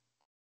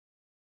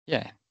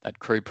yeah, that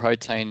crude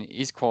protein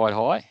is quite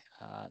high.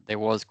 There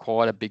was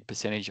quite a big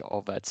percentage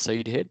of that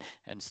seed head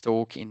and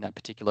stalk in that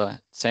particular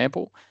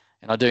sample.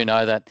 And I do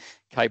know that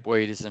cape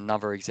weed is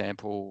another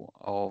example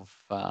of,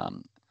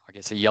 I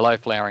guess, a yellow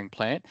flowering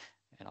plant.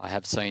 And I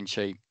have seen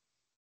sheep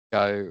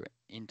go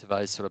into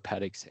those sort of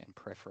paddocks and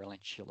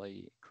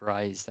preferentially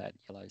graze that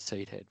yellow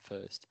seed head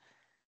first.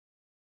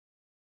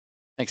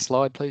 Next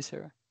slide, please,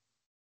 Sarah.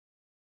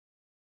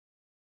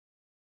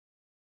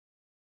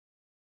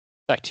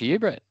 Back to you,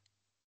 Brett.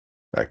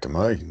 Back to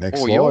me. Next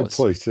All slide, yours.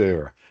 please,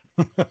 Sarah.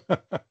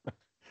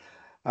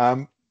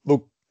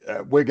 Look,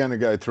 we're going to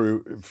go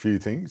through a few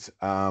things.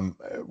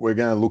 We're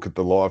going to look at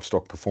the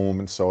livestock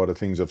performance side of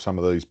things of some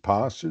of these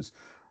pastures.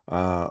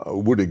 I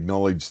would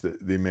acknowledge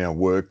the amount of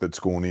work that's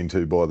gone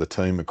into by the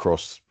team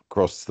across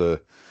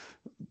the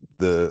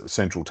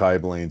Central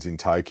Tablelands in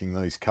taking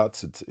these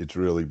cuts. It's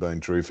really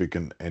been terrific,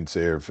 and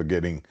Sarah for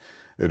getting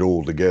it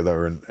all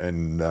together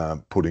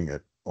and putting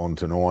it on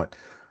tonight.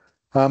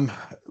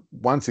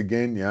 Once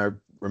again,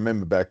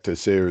 remember back to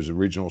Sarah's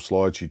original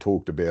slide, she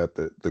talked about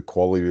the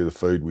quality of the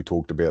feed. We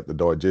talked about the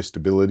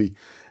digestibility,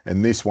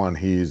 and this one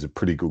here is a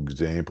pretty good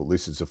example.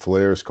 This is a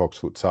Phalaris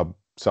Coxfoot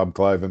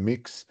subclaver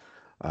mix.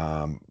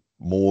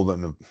 More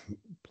than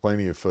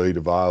plenty of feed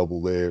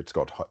available there. It's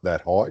got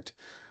that height.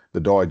 The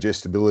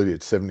digestibility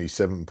at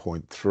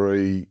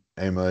 77.3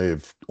 ME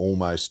of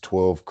almost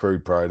 12,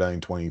 crude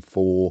protein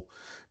 24,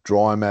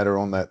 dry matter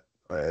on that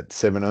at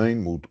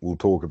 17. We'll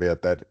talk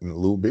about that in a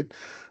little bit.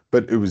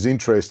 But it was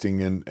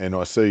interesting, and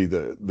I see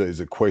that there's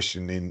a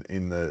question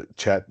in the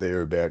chat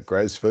there about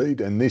grass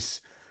feed, and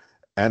this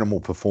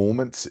animal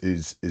performance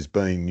is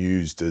being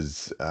used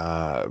as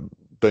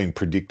being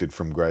predicted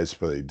from grass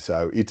feed.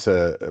 So it's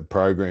a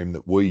program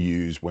that we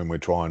use when we're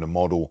trying to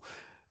model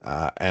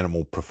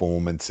animal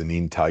performance and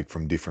intake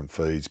from different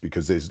feeds,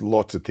 because there's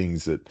lots of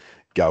things that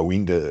go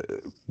into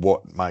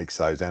what makes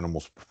those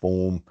animals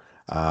perform,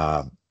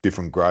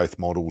 different growth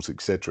models,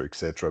 etc.,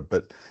 etc.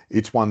 But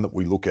it's one that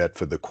we look at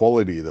for the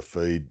quality of the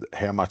feed,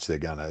 how much they're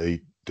going to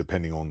eat,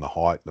 depending on the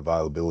height,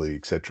 availability,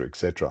 etc.,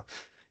 etc.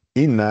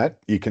 In that,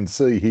 you can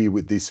see here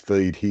with this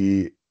feed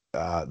here,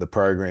 the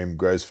program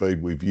grass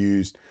feed we've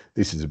used.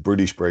 This is a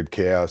British bred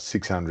cow,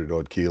 600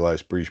 odd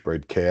kilos British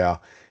bred cow.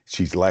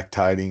 She's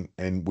lactating,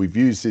 and we've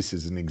used this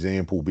as an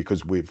example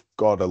because we've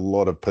got a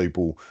lot of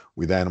people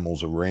with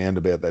animals around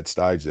about that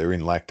stage. They're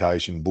in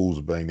lactation, bulls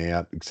have been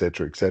out,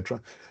 etc.,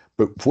 etc.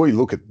 But if we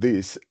look at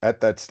this,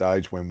 at that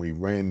stage when we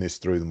ran this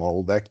through the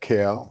model, that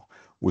cow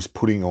was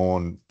putting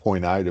on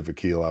 0.8 of a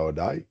kilo a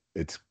day.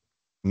 Its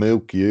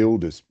milk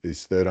yield is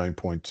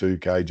 13.2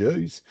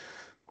 kgs,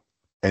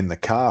 and the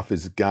calf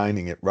is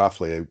gaining at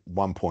roughly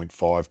 1.5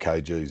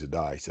 kgs a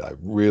day, so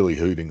really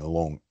hooting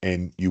along.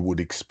 And you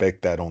would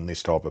expect that on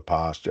this type of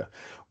pasture.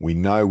 We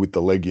know with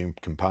the legume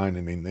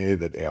component in there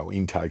that our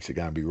intakes are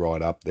going to be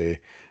right up there.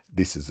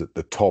 This is at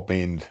the top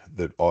end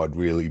that I'd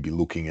really be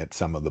looking at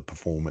some of the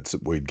performance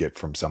that we'd get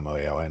from some of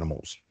our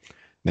animals.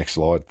 Next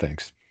slide,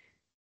 thanks.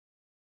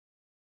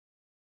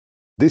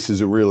 This is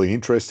a really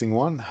interesting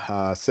one,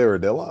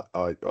 Ceradella.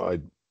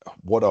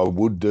 What I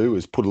would do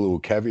is put a little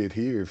caveat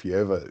here. If you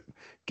ever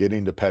get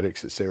into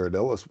paddocks at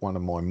Ceradella, it's one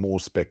of my more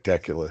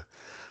spectacular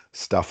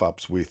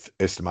stuff-ups with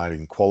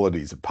estimating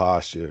qualities of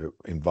pasture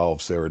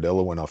involved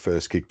Ceradella when I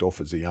first kicked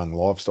off as a young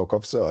livestock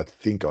officer. I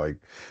think I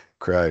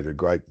created a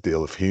great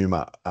deal of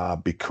humour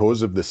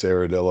because of the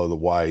Ceradella, the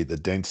way, the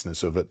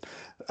denseness of it,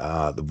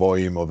 the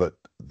volume of it,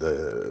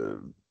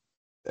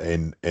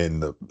 and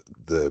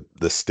the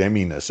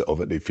stemminess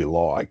of it, if you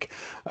like,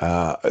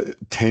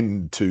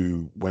 tend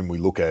to, when we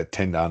look at it,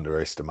 tend to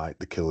underestimate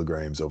the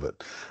kilograms of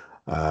it,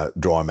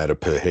 dry matter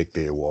per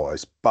hectare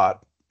wise.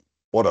 But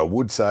what I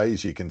would say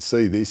is you can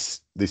see this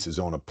is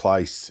on a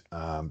place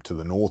to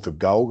the north of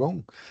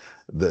Gulgong.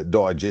 The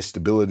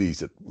digestibility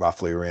is at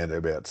roughly around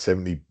about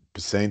 70%,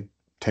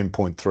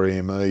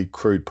 10.3 ME,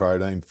 crude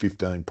protein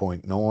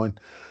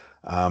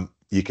 15.9.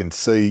 You can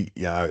see,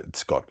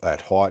 it's got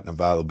that height and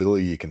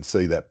availability. You can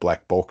see that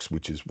black box,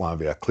 which is one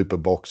of our clipper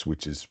box,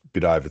 which is a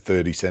bit over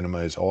 30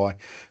 centimetres high.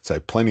 So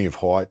plenty of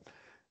height.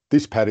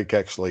 This paddock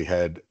actually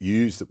had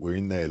ewes that were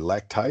in there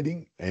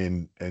lactating,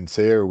 and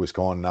Sarah was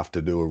kind enough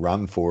to do a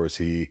run for us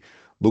here,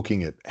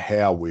 looking at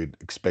how we'd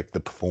expect the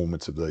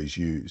performance of these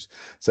ewes.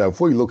 So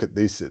if we look at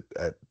this at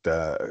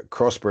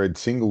crossbred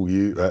single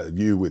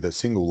ewe with a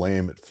single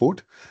lamb at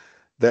foot,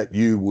 that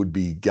ewe would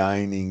be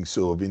gaining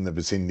sort of in the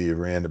vicinity of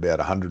around about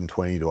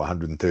 120 to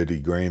 130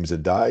 grams a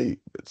day.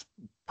 It's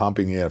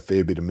pumping out a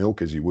fair bit of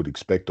milk, as you would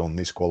expect on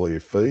this quality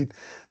of feed.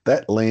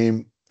 That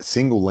lamb,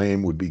 single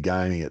lamb, would be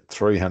gaining at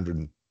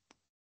 300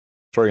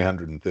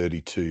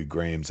 332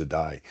 grams a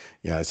day.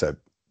 So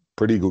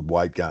pretty good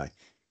weight gain.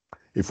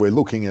 If we're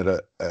looking at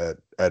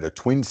a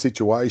twin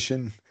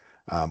situation,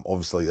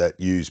 obviously that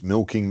used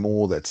milking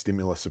more, that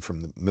stimulus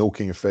from the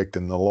milking effect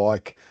and the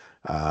like.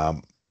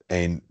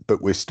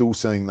 But we're still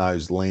seeing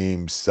those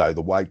lambs, so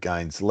the weight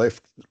gain's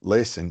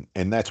less, and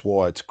that's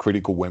why it's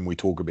critical when we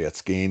talk about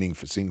scanning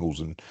for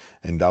singles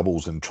and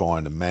doubles and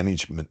trying to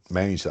manage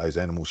those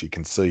animals. You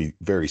can see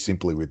very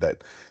simply with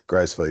that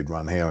grass feed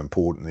run how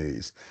important it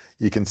is.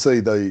 You can see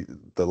the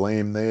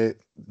lamb there,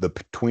 the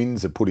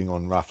twins are putting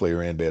on roughly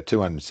around about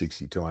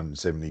 260,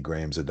 270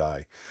 grams a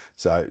day.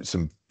 So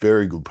some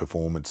very good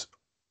performance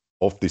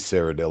off this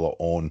Ceradella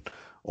on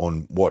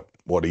what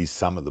is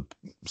some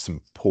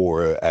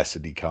poorer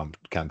acidy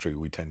country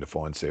we tend to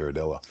find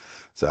Ceradella.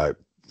 So,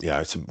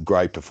 some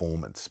great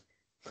performance.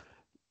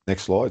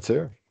 Next slide,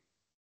 Sarah.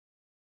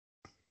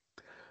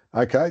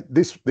 Okay,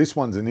 this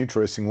one's an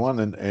interesting one,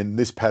 and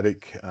this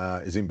paddock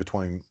is in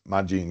between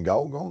Mudgee and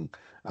Gulgong.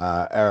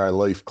 Arrow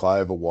leaf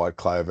clover, white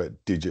clover,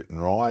 digit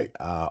and rye.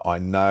 I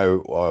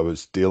know I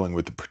was dealing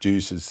with the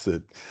producers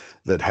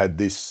that had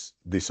this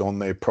on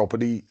their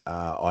property.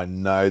 I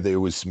know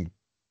there was some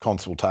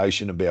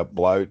consultation about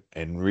bloat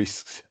and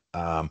risks,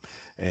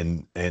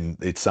 and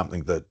it's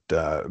something that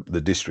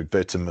the district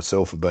vets and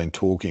myself have been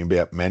talking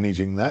about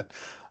managing that.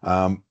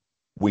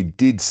 We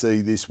did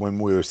see this when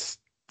we were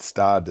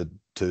started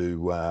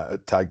to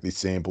take this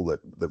sample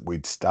that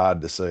we'd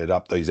started to see it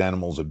up. These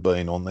animals had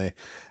been on there,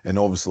 and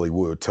obviously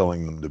we were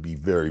telling them to be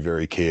very,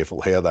 very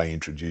careful how they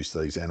introduced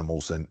these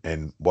animals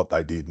and what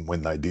they did and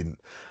when they didn't.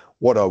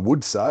 What I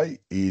would say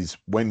is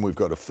when we've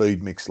got a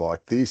feed mix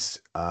like this,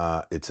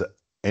 its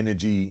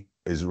energy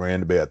is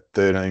around about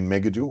 13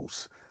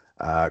 megajoules,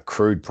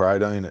 crude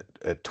protein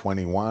at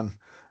 21,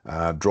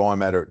 dry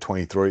matter at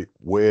 23.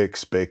 We're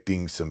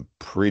expecting some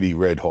pretty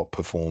red hot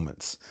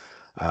performance.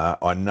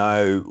 I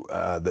know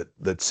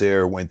that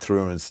Sarah went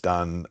through and has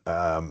done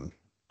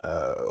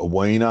a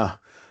weaner,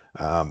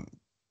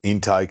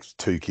 intake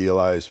 2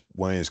 kilos,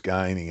 weaners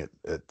gaining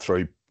at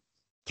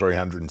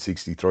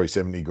 360,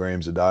 370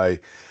 grams a day,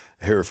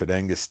 Hereford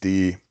Angus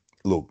steer.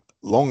 Look,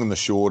 long and the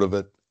short of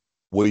it,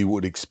 we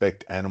would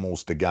expect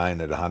animals to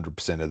gain at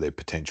 100% of their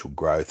potential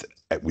growth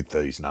with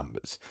these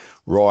numbers,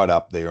 right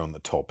up there on the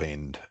top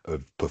end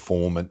of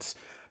performance.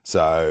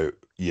 So,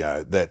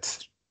 we're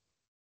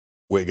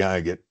going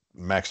to get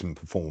maximum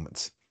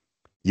performance.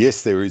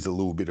 Yes, there is a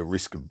little bit of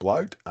risk of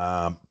bloat,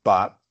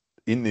 but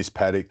in this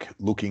paddock,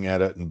 looking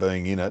at it and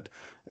being in it,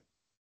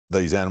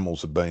 these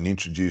animals have been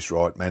introduced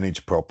right,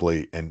 managed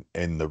properly, and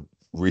the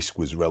risk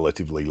was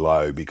relatively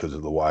low because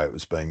of the way it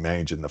was being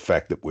managed and the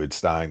fact that we're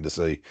starting to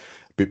see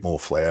a bit more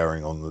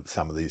flowering on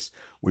some of this.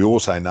 We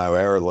also know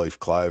arrowleaf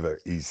clover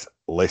is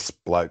less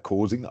bloat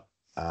causing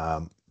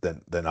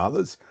than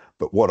others.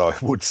 But what I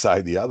would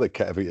say, the other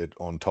caveat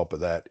on top of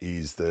that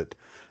is that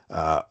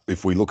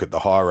if we look at the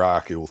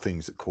hierarchical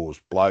things that cause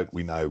bloat,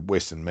 we know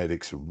Western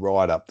Medics are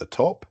right up the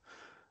top,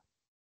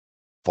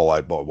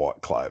 followed by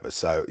white clover.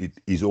 So it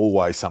is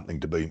always something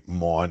to be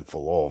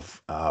mindful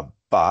of.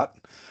 But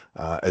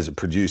as a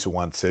producer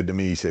once said to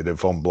me, he said,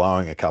 if I'm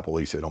blowing a couple,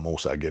 he said, I'm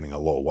also getting a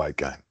lot of weight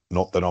gain.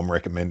 Not that I'm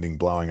recommending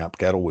blowing up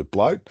cattle with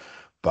bloat,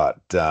 but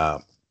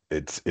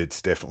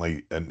it's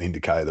definitely an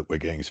indicator that we're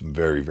getting some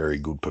very, very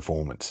good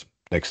performance.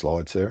 Next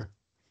slide, Sarah.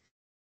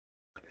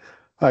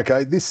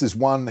 Okay, this is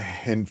one,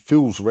 and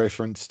Phil's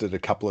referenced it a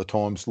couple of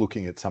times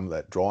looking at some of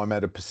that dry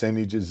matter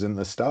percentages and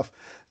the stuff.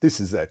 This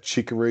is that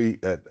chicory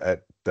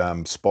at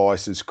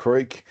Spices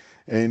Creek,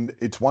 and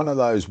it's one of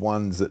those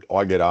ones that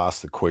I get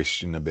asked the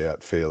question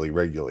about fairly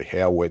regularly.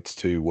 How wet's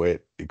too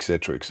wet,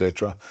 etc.,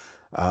 etc.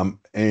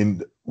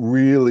 And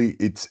really,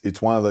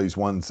 it's one of these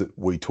ones that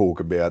we talk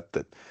about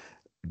that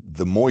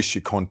the moisture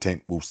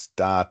content will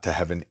start to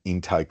have an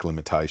intake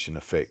limitation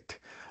effect.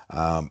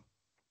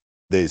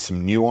 There's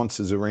some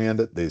nuances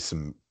around it. There's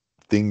some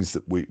things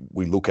that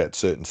we look at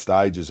certain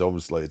stages.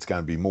 Obviously, it's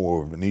going to be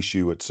more of an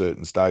issue at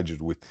certain stages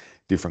with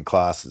different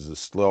classes of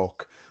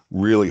stock.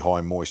 Really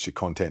high moisture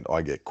content,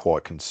 I get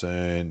quite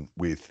concerned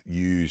with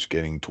ewes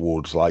getting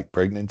towards late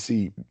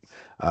pregnancy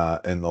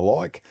and the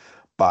like.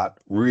 But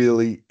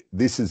really,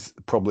 this is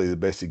probably the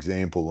best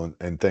example,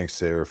 and thanks,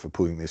 Sarah, for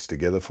putting this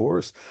together for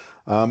us.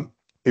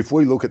 If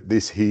we look at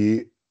this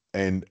here,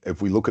 and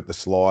if we look at the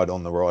slide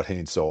on the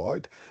right-hand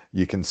side,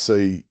 you can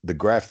see the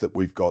graph that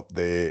we've got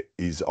there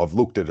is I've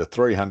looked at a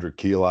 300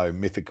 kilo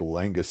mythical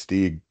Angus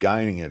steer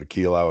gaining at a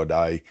kilo a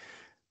day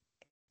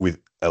with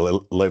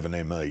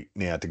 11 ME.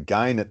 Now, to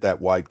gain at that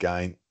weight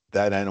gain,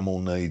 that animal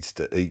needs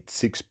to eat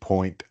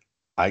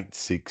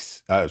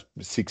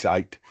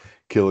 6.68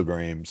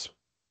 kilograms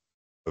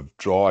of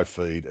dry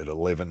feed at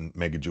 11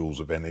 megajoules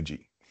of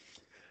energy.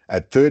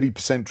 At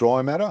 30%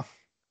 dry matter,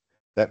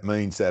 that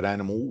means that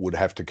animal would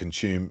have to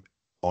consume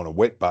on a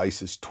wet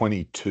basis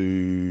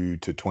 22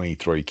 to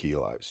 23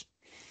 kilos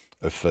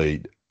of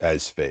feed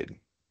as fed.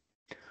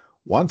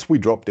 Once we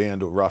drop down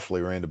to roughly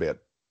around about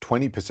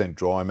 20%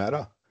 dry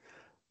matter,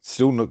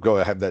 still not got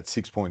to have that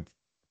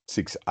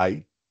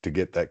 6.68 to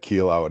get that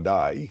kilo a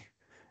day.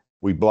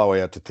 we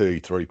blow out to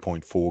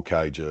 33.4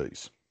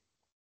 kgs.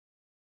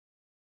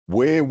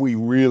 Where we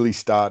really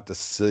start to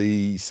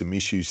see some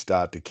issues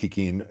start to kick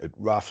in at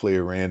roughly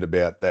around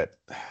about that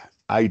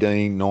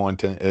 18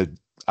 to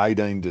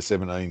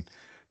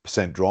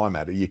 17% dry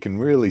matter, you can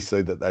really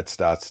see that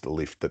starts to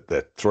lift,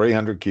 that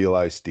 300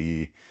 kilo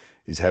steer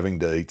is having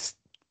to eat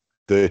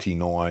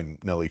 39,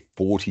 nearly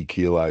 40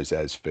 kilos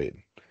as fed.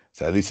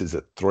 So this is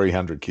a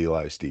 300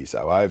 kilo steer,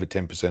 so over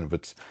 10% of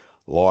its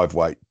live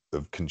weight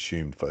of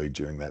consumed feed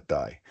during that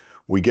day.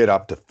 We get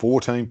up to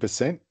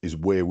 14% is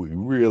where we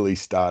really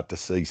start to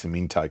see some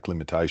intake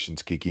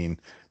limitations kick in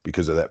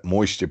because of that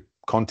moisture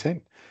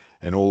content.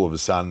 And all of a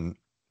sudden,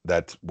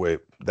 that's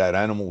where that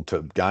animal,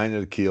 to gain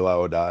a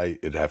kilo a day,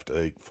 it'd have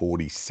to eat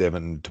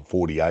 47 to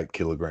 48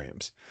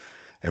 kilograms.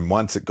 And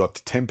once it got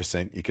to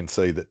 10%, you can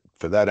see that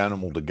for that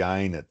animal to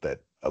gain at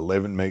that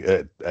 11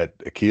 at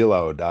a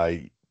kilo a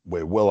day,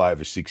 we're well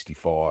over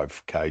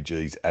 65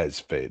 kgs as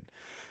fed.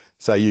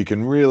 So you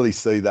can really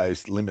see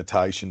those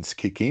limitations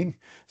kick in.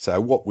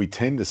 So what we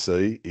tend to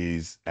see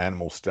is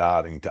animals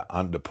starting to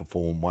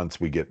underperform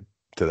once we get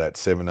to that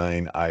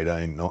 17,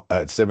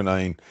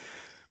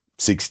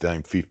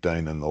 16,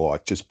 15 and the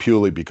like, just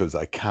purely because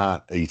they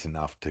can't eat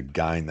enough to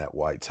gain that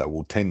weight. So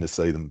we'll tend to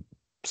see them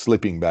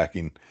slipping back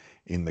in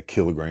the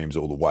kilograms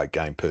or the weight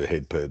gain per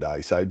head per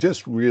day. So it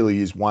just really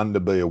is one to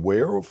be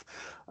aware of.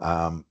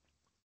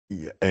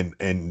 Yeah,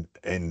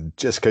 and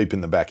just keep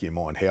in the back of your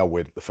mind how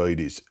wet the feed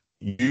is.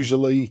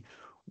 Usually,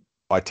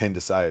 I tend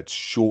to say it's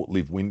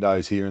short-lived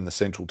windows here in the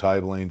Central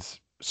Tablelands,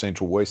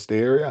 Central West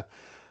area.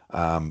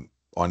 I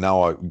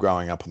know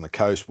growing up on the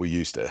coast, we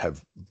used to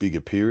have bigger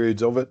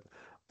periods of it,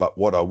 but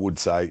what I would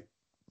say,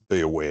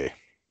 be aware.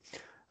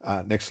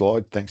 Next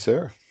slide. Thanks,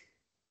 Sarah.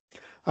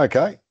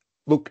 Okay,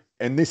 look,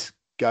 and this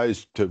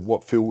goes to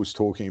what Phil was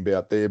talking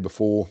about there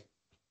before.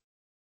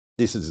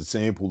 This is a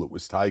sample that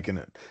was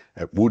taken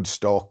at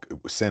Woodstock.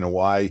 It was sent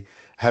away.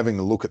 Having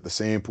a look at the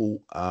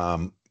sample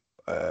and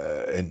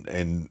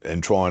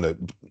trying to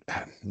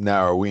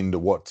narrow into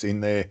what's in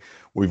there.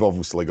 We've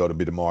obviously got a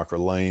bit of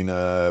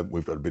microlina.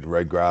 We've got a bit of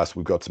red grass.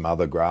 We've got some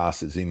other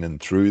grasses in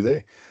and through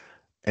there.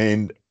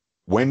 And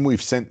when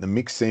we've sent the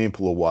mixed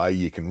sample away,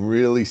 you can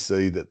really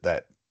see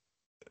that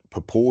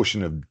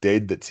proportion of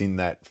dead that's in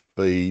that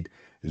feed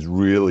is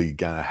really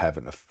going to have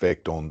an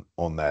effect on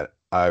that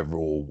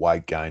overall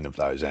weight gain of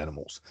those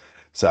animals.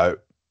 So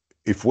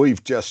if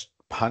we've just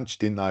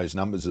punched in those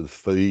numbers of the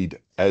feed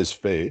as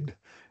fed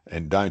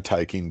and don't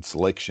take in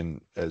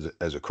selection as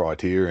a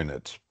criteria,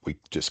 and we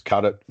just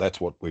cut it,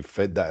 that's what we've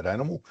fed that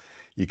animal,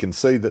 you can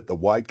see that the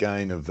weight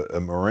gain of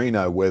a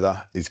merino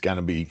wether is going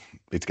to be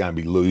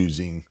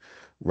losing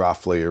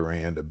roughly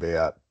around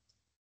about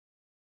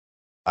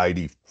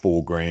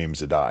 84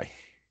 grams a day.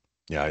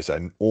 You know,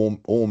 so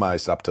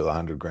almost up to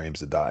 100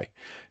 grams a day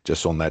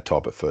just on that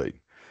type of feed.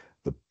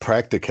 The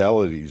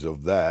practicalities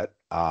of that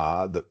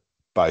are that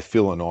both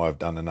Phil and I have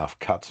done enough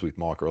cuts with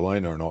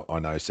microlina, and I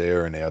know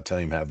Sarah and our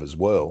team have as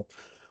well,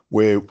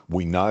 where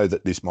we know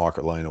that this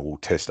microlina will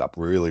test up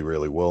really,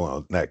 really well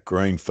on that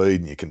green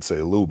feed, and you can see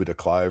a little bit of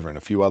clover and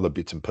a few other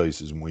bits and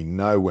pieces, and we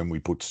know when we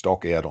put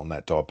stock out on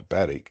that type of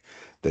paddock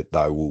that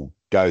they will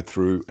go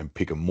through and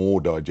pick a more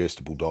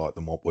digestible diet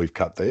than what we've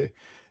cut there.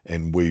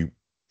 And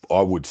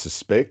I would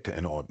suspect,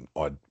 and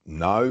I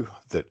know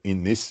that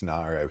in this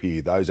scenario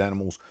here, those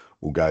animals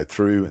will go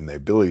through and their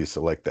ability to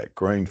select that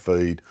green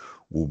feed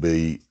will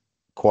be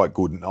quite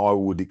good. And I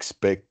would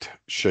expect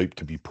sheep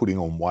to be putting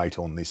on weight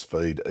on this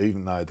feed,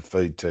 even though the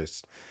feed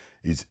test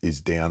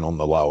is down on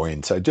the low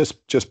end. So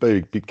just be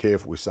a bit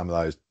careful with some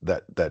of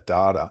that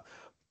data.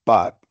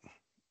 But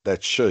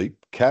that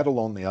sheep, cattle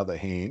on the other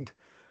hand,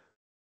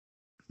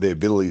 their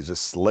ability to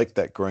select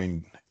that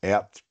green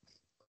out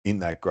in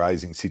that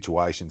grazing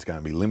situation is going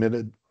to be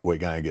limited. We're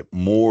going to get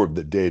more of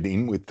the dead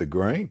in with the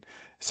green.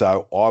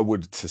 So I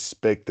would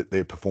suspect that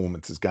their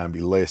performance is going to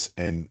be less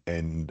and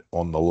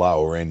on the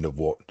lower end of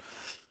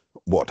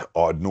what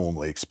I'd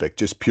normally expect,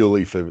 just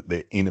purely for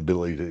their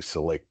inability to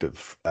select the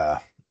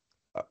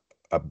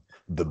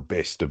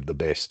best of the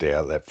best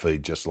out of that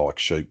feed, just like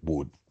sheep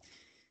would.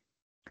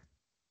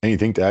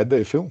 Anything to add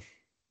there, Phil?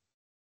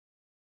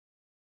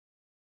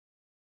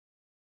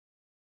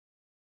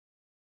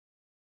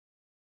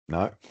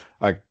 No?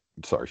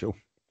 Sorry, Phil.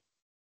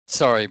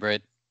 Sorry,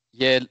 Brett.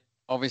 Yeah,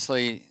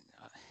 obviously,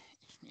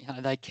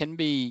 they can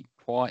be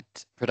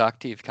quite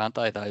productive, can't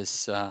they?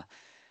 Those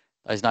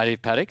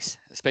native paddocks,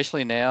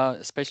 especially now,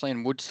 especially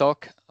in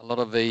Woodstock. A lot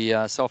of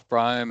the soft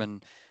brome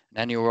and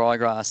annual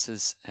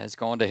ryegrass has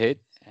gone to head,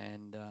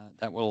 and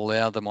that will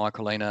allow the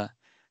microlina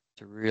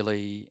to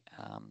really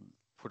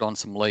put on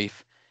some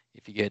leaf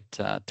if you get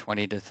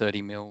 20 to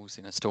 30 mils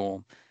in a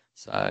storm.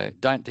 So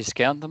don't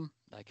discount them.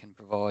 They can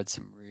provide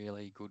some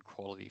really good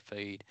quality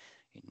feed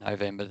in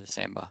November,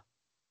 December.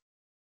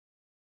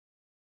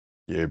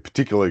 Yeah,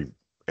 particularly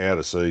out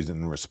of season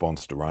in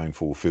response to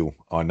rainfall, Phil.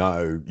 I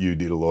know you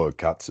did a lot of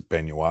cuts at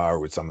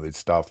Benuara with some of this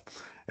stuff,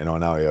 and I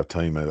know our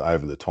team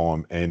over the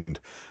time, and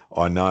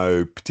I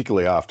know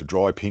particularly after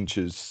dry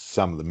pinches,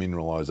 some of the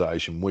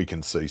mineralisation, we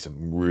can see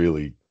some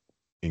really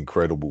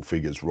incredible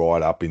figures,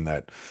 right up in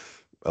that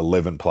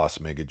 11 plus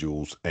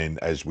megajoules, and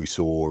as we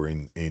saw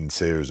in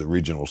Sarah's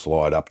original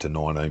slide, up to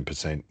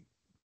 19%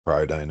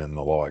 protein and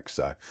the like.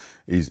 So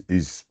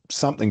is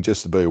something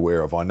just to be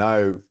aware of. I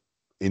know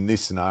in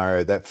this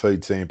scenario, that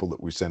feed sample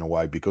that we sent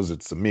away, because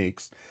it's a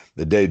mix,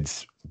 the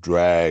deads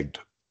dragged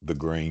the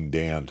green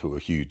down to a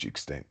huge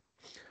extent.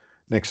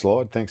 Next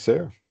slide. Thanks,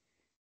 Sarah.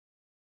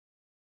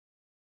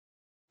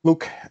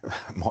 Look,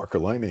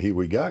 Microlina, here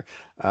we go.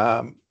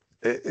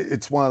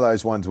 It's one of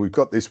those ones, we've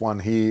got this one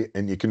here,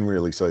 and you can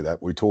really see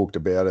that. We talked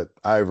about it,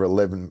 over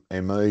 11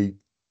 ME,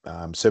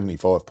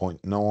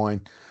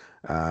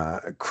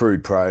 75.9,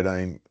 crude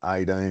protein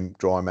 18,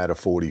 dry matter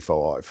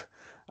 45.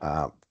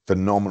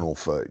 Phenomenal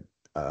feed.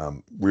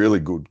 Really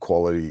good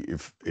quality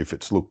if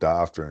it's looked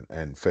after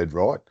and fed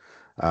right.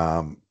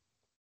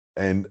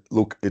 And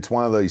look, it's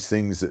one of these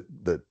things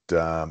that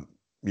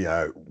you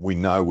know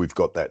we've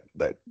got that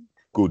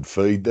good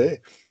feed there,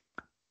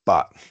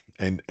 but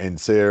and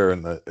Sarah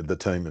and the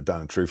team have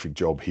done a terrific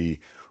job here.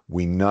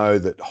 We know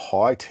that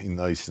height in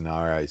these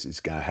scenarios is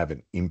going to have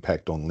an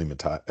impact on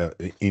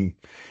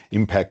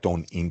impact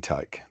on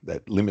intake.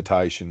 That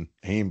limitation,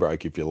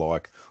 handbrake, if you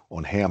like,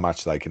 on how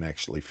much they can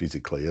actually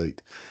physically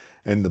eat.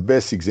 And the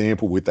best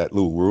example with that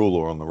little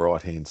ruler on the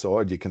right hand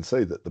side, you can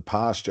see that the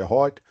pasture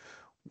height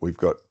we've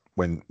got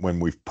when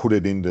we've put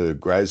it into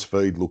graz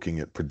feed, looking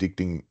at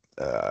predicting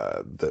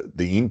the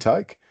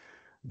intake.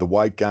 The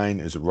weight gain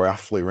is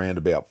roughly around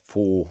about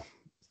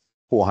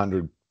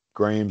 400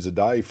 grams a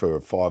day for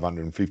a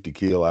 550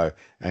 kilo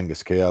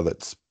Angus cow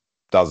that's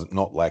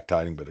not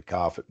lactating, but a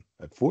calf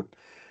at foot.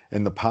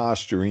 And the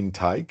pasture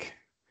intake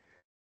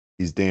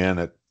is down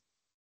at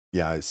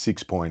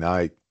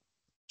 6.8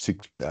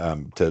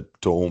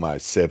 to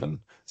almost 7,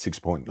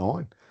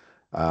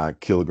 6.9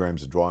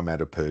 kilograms of dry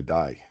matter per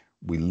day.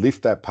 We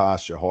lift that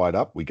pasture height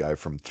up. We go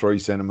from 3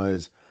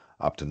 centimetres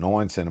up to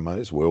 9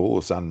 centimetres. We're all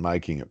of a sudden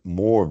making it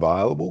more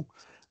available.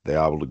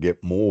 They're able to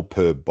get more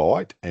per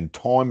bite, and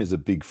time is a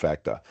big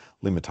factor.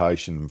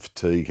 Limitation and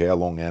fatigue, how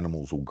long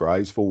animals will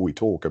graze for. We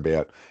talk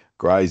about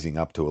grazing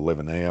up to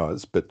 11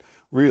 hours, but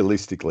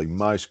realistically,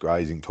 most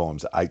grazing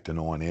times are 8 to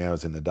 9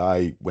 hours in a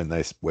day when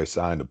we're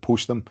saying to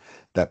push them.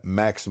 That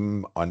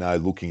maximum, I know,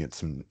 looking at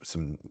some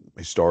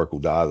historical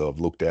data that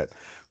I've looked at,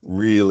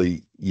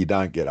 really you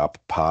don't get up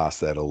past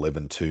that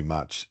 11 too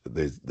much.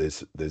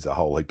 There's a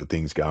whole heap of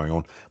things going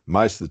on.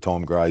 Most of the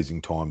time,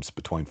 grazing time's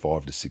between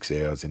 5 to 6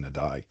 hours in a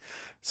day.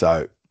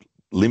 So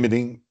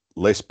limiting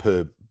less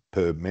per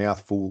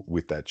mouthful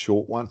with that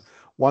short one.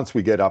 Once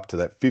we get up to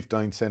that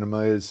 15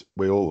 centimetres,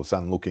 we're all of a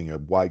sudden looking at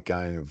weight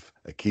gain of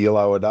a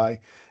kilo a day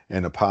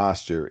and a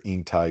pasture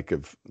intake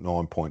of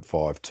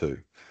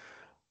 9.52.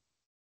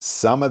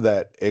 Some of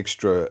that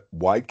extra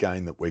weight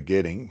gain that we're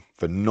getting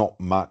for not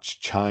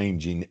much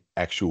change in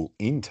actual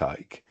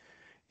intake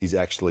is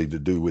actually to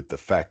do with the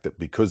fact that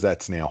because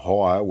that's now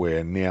higher,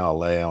 we're now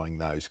allowing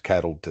those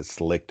cattle to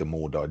select a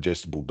more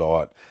digestible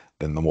diet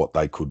than what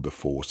they could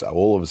before. So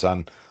all of a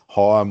sudden,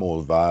 higher, more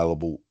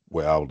available,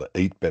 we're able to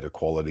eat better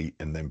quality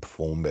and then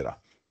perform better.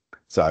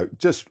 So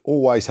just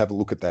always have a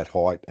look at that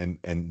height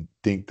and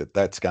think that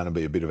that's going to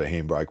be a bit of a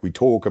handbrake. We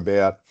talk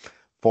about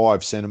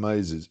 5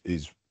 centimetres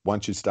is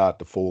once you start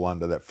to fall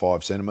under that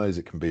 5 centimetres,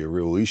 it can be a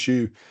real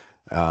issue.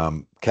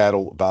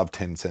 Cattle above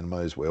 10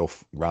 centimetres, well,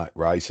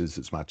 races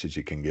as much as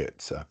you can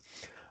get. So,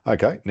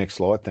 okay, next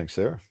slide. Thanks,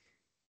 Sarah.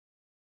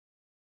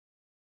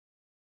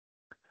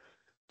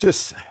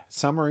 Just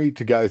summary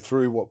to go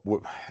through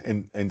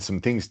and some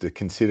things to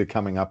consider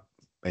coming up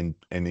and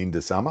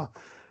into summer.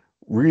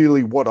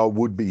 Really what I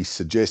would be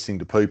suggesting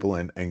to people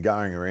and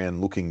going around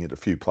looking at a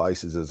few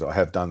places, as I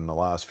have done in the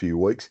last few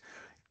weeks,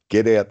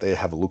 get out there,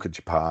 have a look at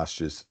your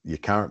pastures, your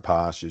current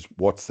pastures,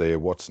 what's there,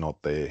 what's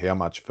not there, how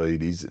much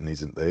feed is and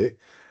isn't there.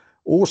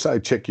 Also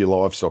check your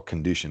livestock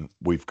condition.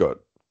 We've got,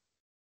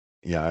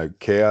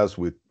 cows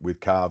with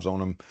calves on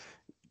them,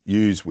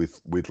 ewes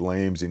with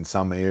lambs in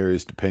some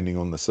areas depending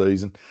on the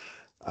season.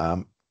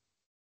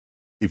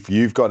 If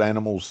you've got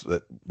animals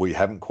that we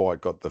haven't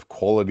quite got the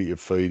quality of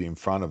feed in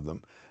front of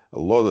them, a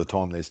lot of the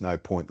time there's no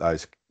point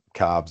those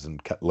calves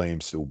and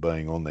lambs still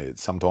being on there.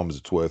 Sometimes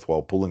it's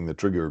worthwhile pulling the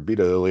trigger a bit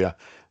earlier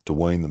to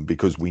wean them,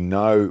 because we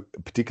know,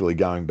 particularly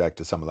going back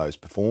to some of those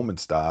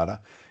performance data,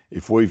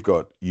 if we've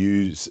got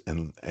ewes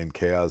and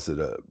cows that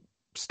are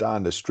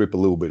starting to strip a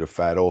little bit of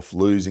fat off,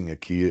 losing a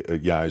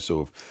kilo,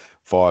 sort of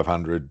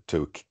 500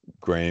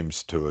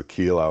 grams to a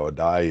kilo a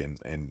day,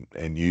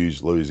 and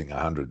ewes losing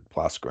 100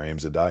 plus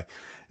grams a day,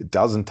 it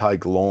doesn't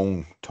take a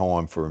long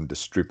time for them to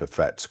strip a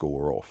fat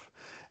score off.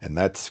 And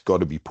that's got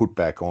to be put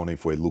back on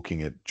if we're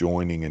looking at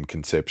joining and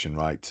conception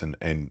rates,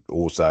 and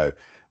also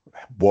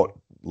what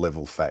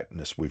level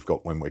fatness we've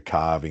got when we're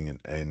calving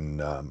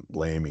and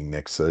lambing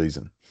next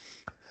season.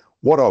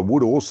 What I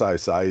would also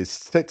say is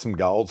set some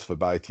goals for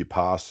both your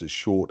pastures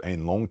short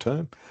and long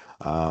term.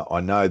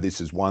 I know this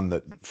is one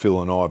that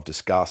Phil and I have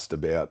discussed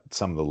about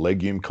some of the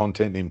legume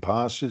content in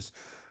pastures.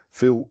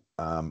 Phil,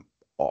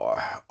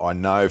 I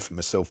know for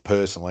myself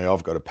personally,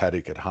 I've got a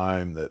paddock at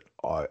home that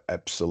I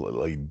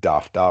absolutely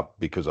duffed up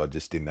because I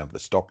just didn't have the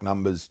stock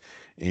numbers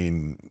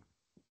in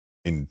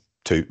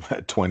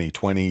 2020,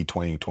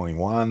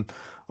 2021.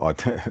 I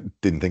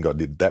didn't think I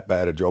did that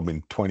bad a job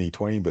in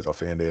 2020, but I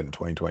found out in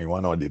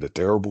 2021 I did a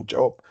terrible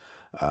job.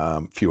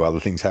 A few other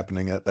things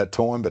happening at that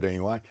time, but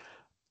anyway,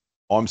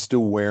 I'm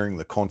still wearing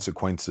the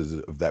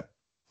consequences of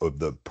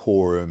the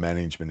poorer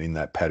management in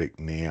that paddock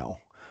now.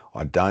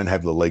 I don't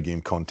have the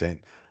legume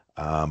content,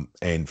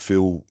 and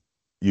Phil,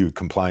 you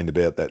complained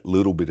about that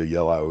little bit of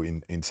yellow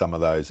in some of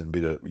those and a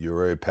bit of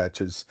urea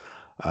patches.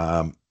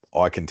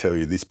 I can tell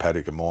you this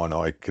paddock of mine,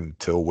 I can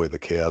tell where the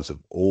cows have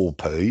all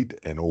peed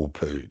and all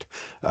pooed.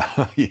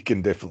 You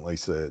can definitely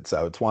see it.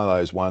 So it's one of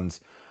those ones,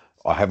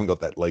 I haven't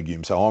got that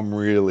legume. So I'm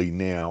really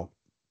now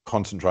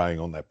concentrating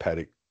on that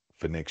paddock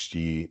for next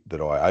year, that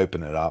I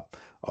open it up.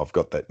 I've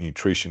got that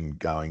nutrition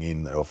going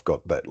in, that I've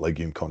got that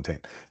legume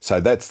content.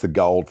 So that's the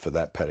gold for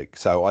that paddock.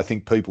 So I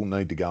think people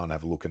need to go and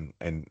have a look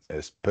and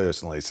as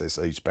personally assess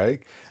each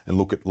paddock and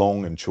look at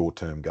long and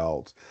short-term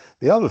goals.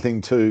 The other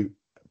thing too,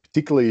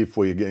 particularly if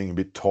we're getting a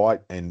bit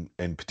tight and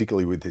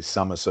particularly with this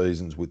summer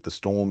seasons, with the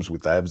storms,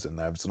 with haves and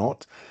haves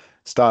not,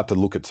 start to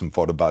look at some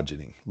fodder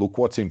budgeting. Look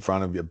what's in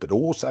front of you, but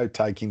also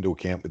take into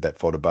account with that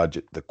fodder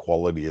budget the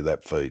quality of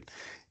that feed.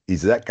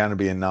 Is that going to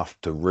be enough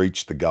to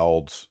reach the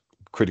goals,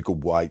 critical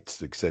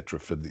weights, etc.,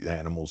 for the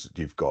animals that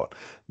you've got?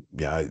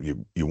 You know,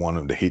 you want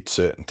them to hit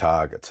certain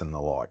targets and the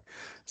like.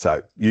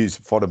 So use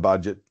fodder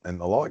budget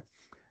and the like.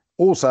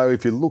 Also,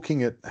 if you're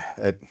looking at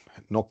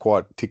not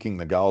quite ticking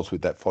the goals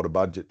with that fodder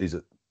budget, is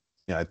it,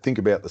 you know, think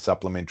about the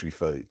supplementary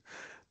feed.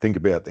 Think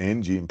about the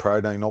energy and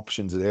protein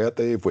options that are out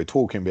there. If we're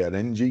talking about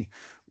energy,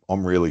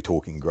 I'm really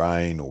talking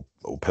grain or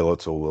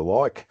pellets or the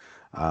like.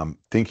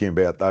 Thinking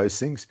about those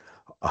things.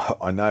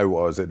 I know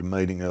I was at a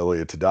meeting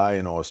earlier today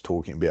and I was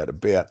talking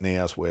about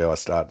now's where I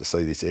start to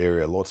see this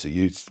area, lots of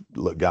youths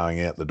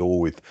going out the door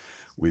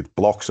with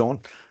blocks on.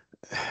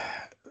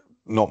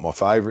 Not my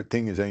favourite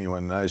thing, as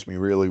anyone knows me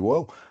really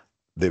well.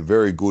 They're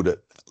very good at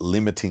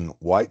limiting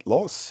weight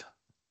loss,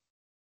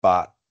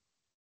 but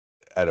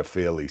at a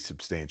fairly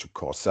substantial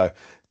cost. So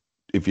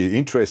if you're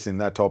interested in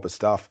that type of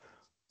stuff,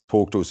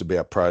 talk to us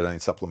about protein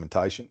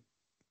supplementation.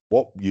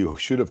 What you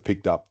should have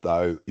picked up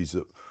though is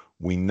that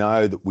we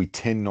know that we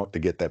tend not to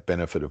get that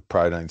benefit of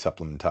protein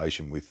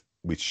supplementation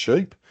with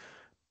sheep,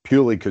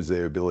 purely because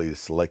their ability to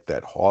select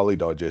that highly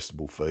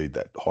digestible feed,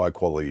 that high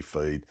quality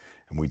feed,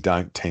 and we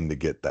don't tend to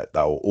get that.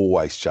 They'll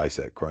always chase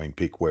that green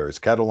pick, whereas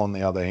cattle, on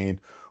the other hand,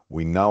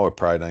 we know a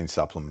protein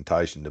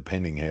supplementation,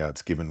 depending how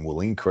it's given,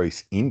 will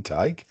increase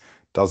intake,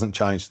 doesn't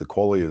change the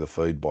quality of the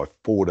feed by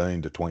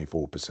 14 to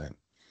 24%.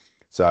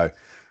 So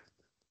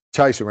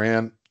chase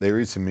around. There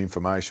is some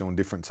information on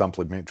different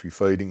supplementary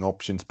feeding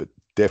options, but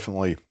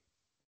definitely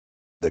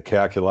the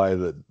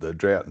calculator, the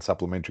drought and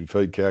supplementary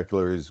feed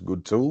calculator, is a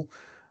good tool.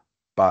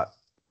 But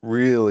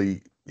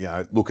really, you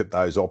know, look at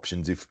those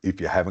options if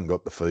you haven't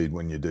got the feed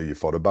when you do your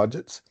fodder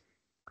budgets.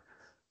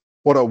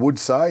 What I would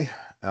say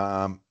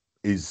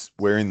is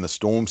we're in the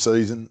storm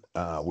season.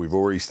 We've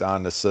already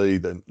started to see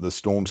the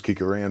storms kick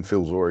around.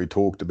 Phil's already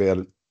talked about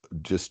it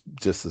just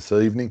this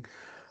evening.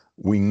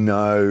 We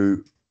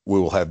know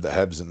we'll have the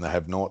haves and the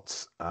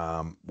have-nots.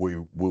 We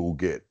will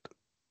get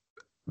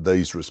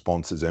these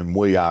responses, and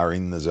we are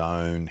in the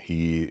zone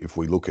here. If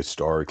we look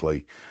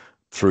historically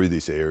through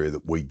this area,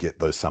 that we get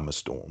those summer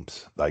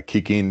storms. They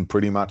kick in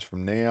pretty much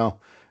from now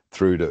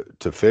through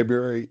to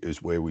February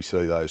is where we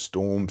see those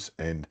storms.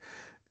 And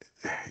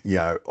you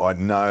know, I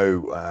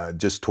know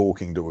just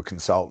talking to a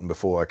consultant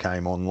before I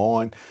came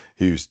online,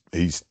 he's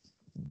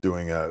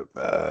doing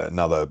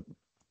another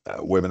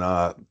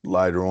webinar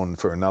later on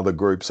for another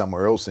group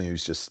somewhere else, and he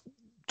was just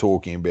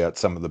talking about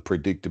some of the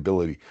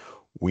predictability.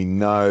 We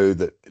know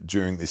that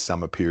during this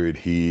summer period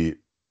here,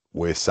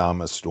 we're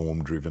summer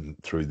storm driven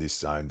through this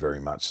zone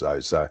very much so.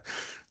 So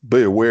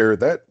be aware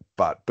of that,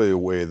 but be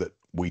aware that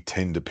we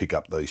tend to pick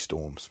up these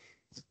storms.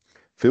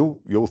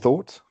 Phil, your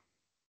thoughts?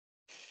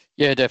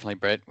 Yeah, definitely,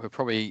 Brett. We're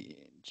probably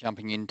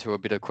jumping into a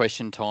bit of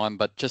question time,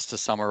 but just to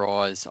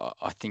summarise,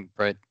 I think,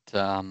 Brett,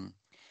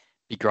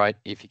 be great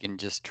if you can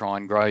just try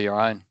and grow your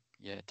own.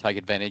 Yeah, take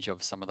advantage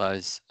of some of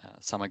those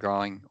summer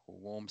growing or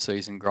warm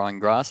season growing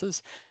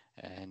grasses.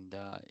 And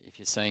if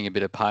you're seeing a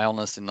bit of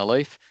paleness in the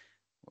leaf,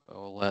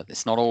 well,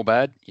 it's not all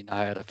bad. You know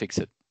how to fix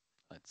it.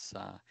 Let's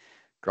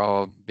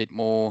grow a bit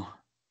more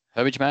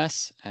herbage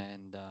mass,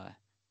 and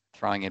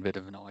throwing a bit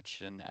of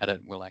nitrogen at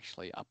it will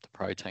actually up the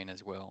protein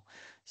as well.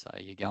 So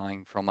you're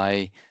going from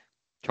a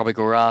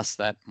tropical grass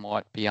that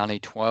might be only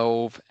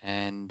 12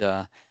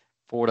 and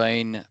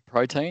 14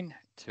 protein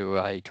to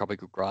a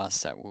tropical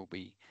grass that will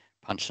be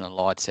punching the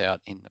lights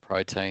out in the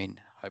protein,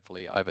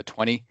 hopefully over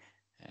 20,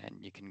 and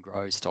you can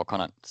grow stock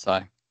on it.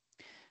 So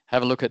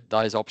have a look at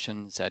those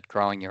options at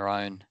growing your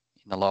own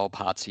in the lower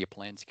parts of your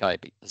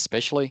landscape,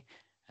 especially,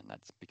 and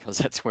that's because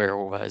that's where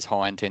all those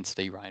high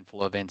intensity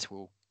rainfall events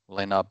will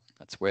end up.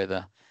 That's where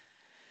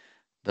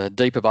the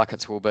deeper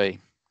buckets will be.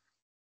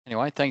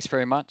 Anyway, thanks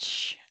very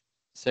much,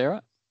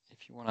 Sarah.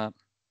 If you want to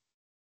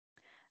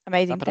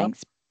Amazing. wrap it up.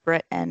 Thanks,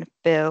 Brett and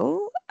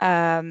Phil.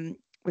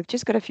 We've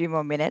just got a few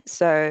more minutes,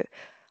 so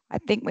I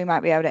think we might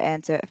be able to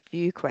answer a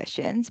few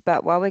questions.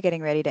 But while we're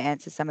getting ready to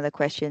answer some of the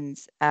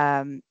questions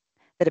that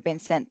have been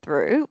sent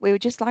through, we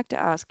would just like to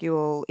ask you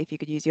all if you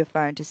could use your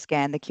phone to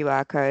scan the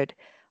QR code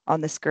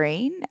on the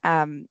screen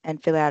and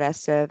fill out our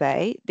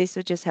survey. This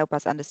would just help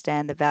us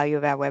understand the value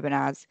of our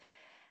webinars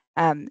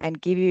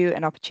and give you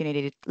an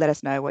opportunity to let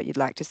us know what you'd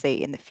like to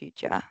see in the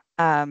future.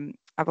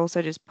 I've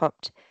also just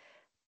popped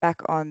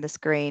back on the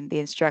screen the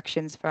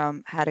instructions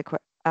from how to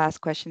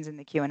ask questions in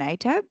the Q&A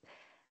tab,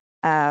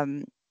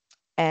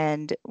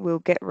 and we'll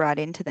get right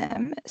into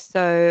them.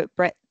 So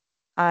Brett,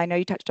 I know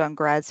you touched on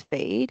grass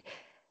feed.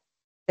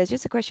 There's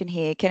just a question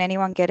here. Can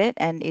anyone get it,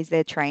 and is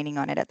there training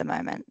on it at the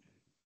moment?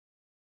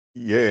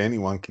 Yeah,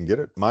 anyone can get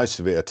it. Most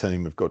of our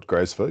team have got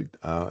grass feed.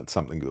 It's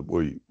something that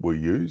we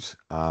use.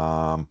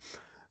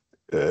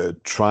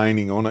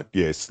 Training on it,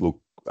 yes. Look,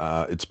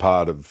 it's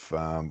part of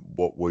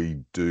what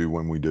we do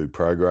when we do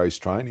pro-graze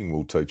training.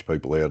 We'll teach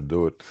people how to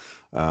do it.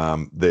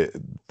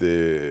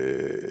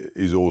 There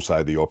is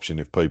also the option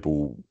if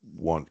people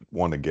want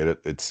to get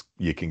it.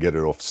 You can get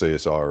it off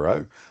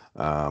CSIRO.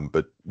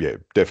 But yeah,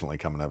 definitely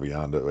come and have a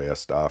yarn to our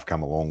staff.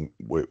 Come along.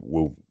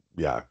 We'll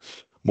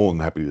more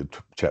than happy to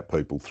chat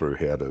people through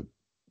how to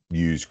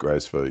use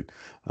grass feed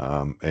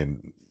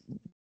and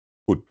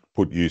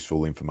put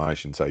useful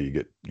information so you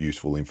get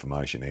useful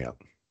information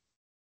out.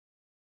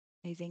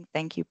 Amazing.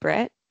 Thank you,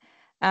 Brett.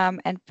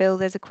 And Phil,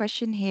 there's a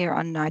question here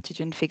on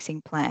nitrogen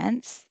fixing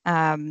plants.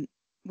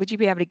 Would you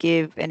be able to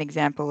give an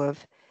example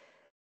of,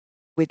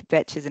 with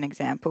vetch as an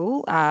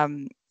example, a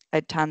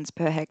tons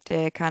per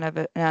hectare kind of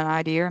an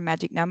idea, a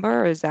magic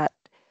number, or is that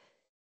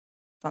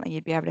something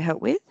you'd be able to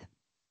help with?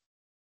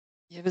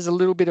 Yeah, there's a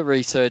little bit of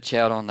research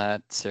out on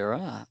that,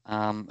 Sarah.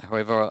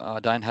 However,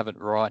 I don't have it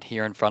right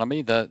here in front of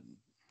me.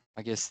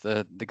 I guess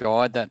the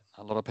guide that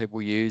a lot of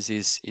people use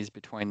is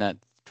between that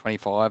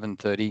 25 and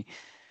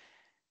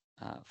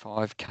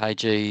 35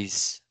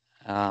 kgs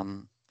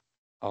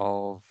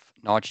of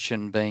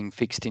nitrogen being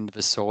fixed into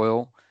the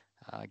soil,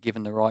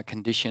 given the right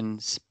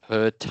conditions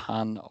per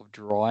tonne of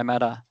dry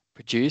matter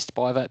produced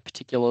by that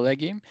particular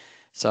legume.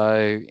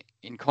 So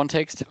in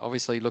context,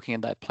 obviously looking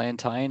at that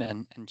plantain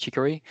and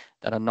chicory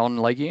that are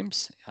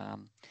non-legumes,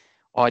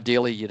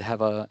 ideally you'd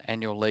have an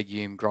annual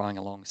legume growing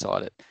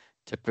alongside it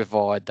to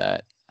provide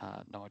that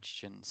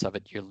nitrogen so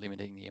that you're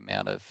limiting the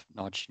amount of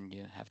nitrogen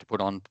you have to put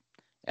on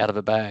out of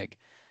a bag.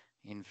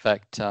 In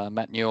fact,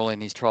 Matt Newell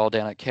in his trial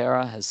down at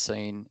Cowra has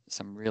seen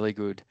some really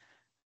good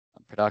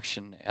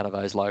production out of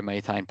those low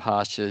methane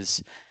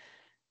pastures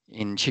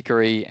in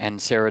chicory and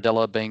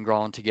ceradella being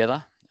grown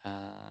together.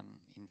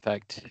 In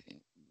fact,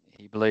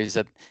 he believes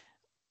that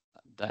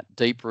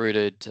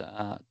deep-rooted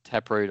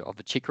taproot of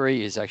the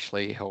chicory is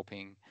actually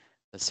helping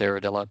the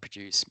ceradella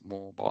produce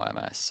more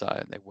biomass,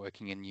 so they're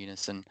working in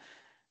unison.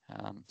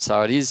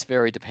 So it is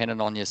very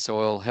dependent on your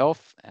soil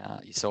health,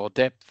 your soil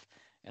depth,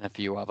 and a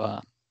few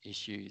other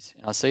issues.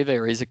 And I see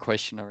there is a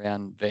question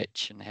around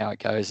vetch and how it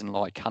goes in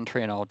light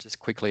country, and I'll just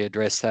quickly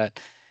address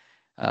that.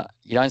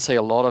 You don't see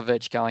a lot of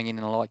vetch going in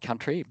light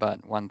country,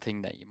 but one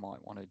thing that you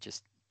might want to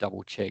just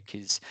double check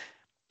is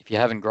if you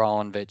haven't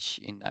grown vetch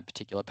in that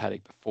particular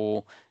paddock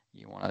before,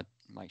 you want to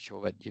make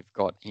sure that you've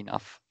got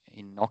enough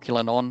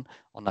inoculant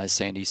on those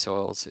sandy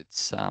soils.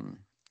 It's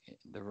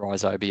the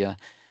rhizobia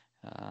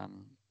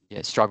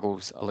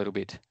struggles a little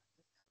bit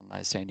on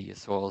those sandier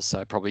soils,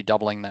 so probably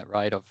doubling that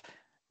rate of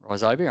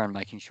rhizobia and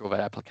making sure that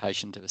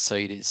application to the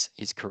seed is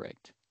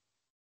correct.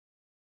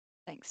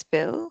 Thanks,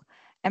 Phil.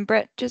 And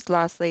Brett, just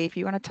lastly, if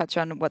you want to touch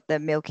on what the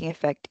milking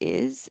effect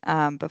is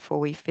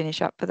before we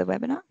finish up for the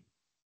webinar.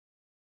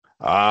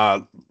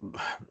 I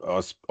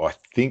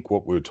think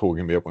what we were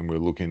talking about when we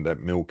were looking at that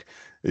milk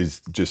is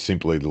just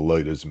simply the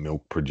litres of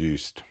milk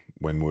produced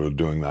when we were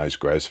doing those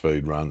grass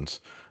feed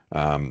runs.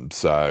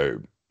 So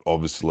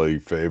obviously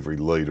for every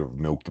litre of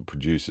milk to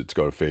produce, it's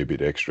got a fair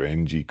bit extra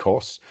energy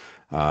costs.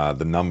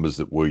 The numbers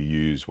that we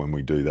use when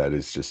we do that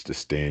is just a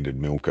standard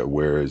milker,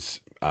 whereas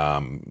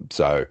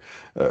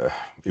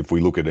if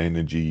we look at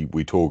energy,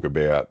 we talk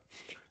about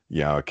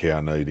a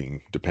cow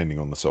needing, depending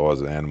on the size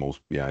of the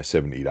animals,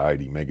 70 to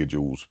 80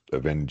 megajoules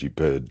of energy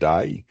per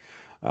day.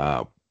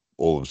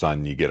 All of a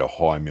sudden you get a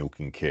high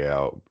milking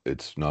cow.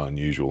 It's not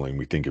unusual, and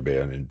we think about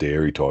it in a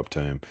dairy type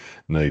term,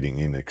 needing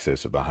in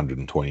excess of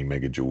 120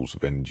 megajoules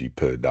of energy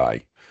per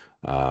day.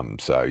 I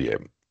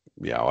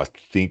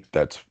think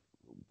that's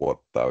what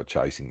they were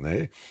chasing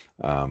there.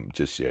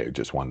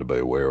 Just one to be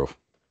aware of.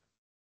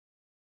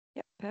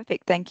 Yep,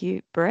 perfect. Thank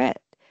you,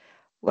 Brett.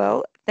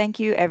 Well, thank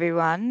you,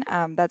 everyone.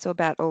 That's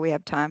about all we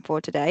have time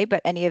for today,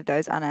 but any of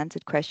those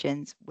unanswered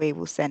questions we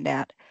will send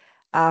out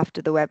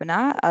after the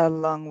webinar,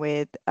 along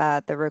with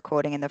the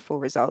recording and the full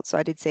results. So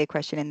I did see a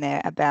question in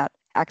there about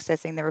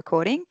accessing the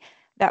recording.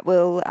 That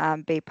will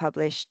be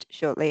published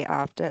shortly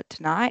after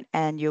tonight,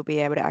 and you'll be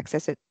able to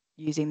access it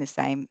using the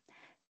same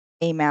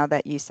email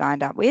that you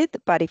signed up with.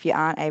 But if you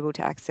aren't able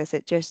to access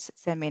it, just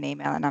send me an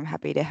email and I'm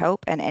happy to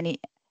help. And any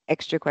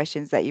extra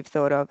questions that you've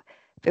thought of,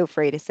 feel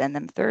free to send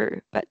them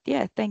through. But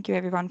yeah, thank you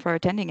everyone for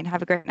attending and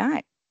have a great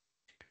night.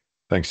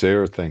 Thanks,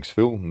 Sarah. Thanks,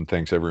 Phil. And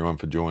thanks everyone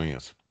for joining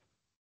us.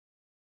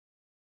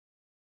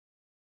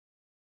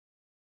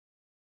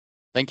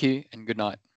 Thank you and good night.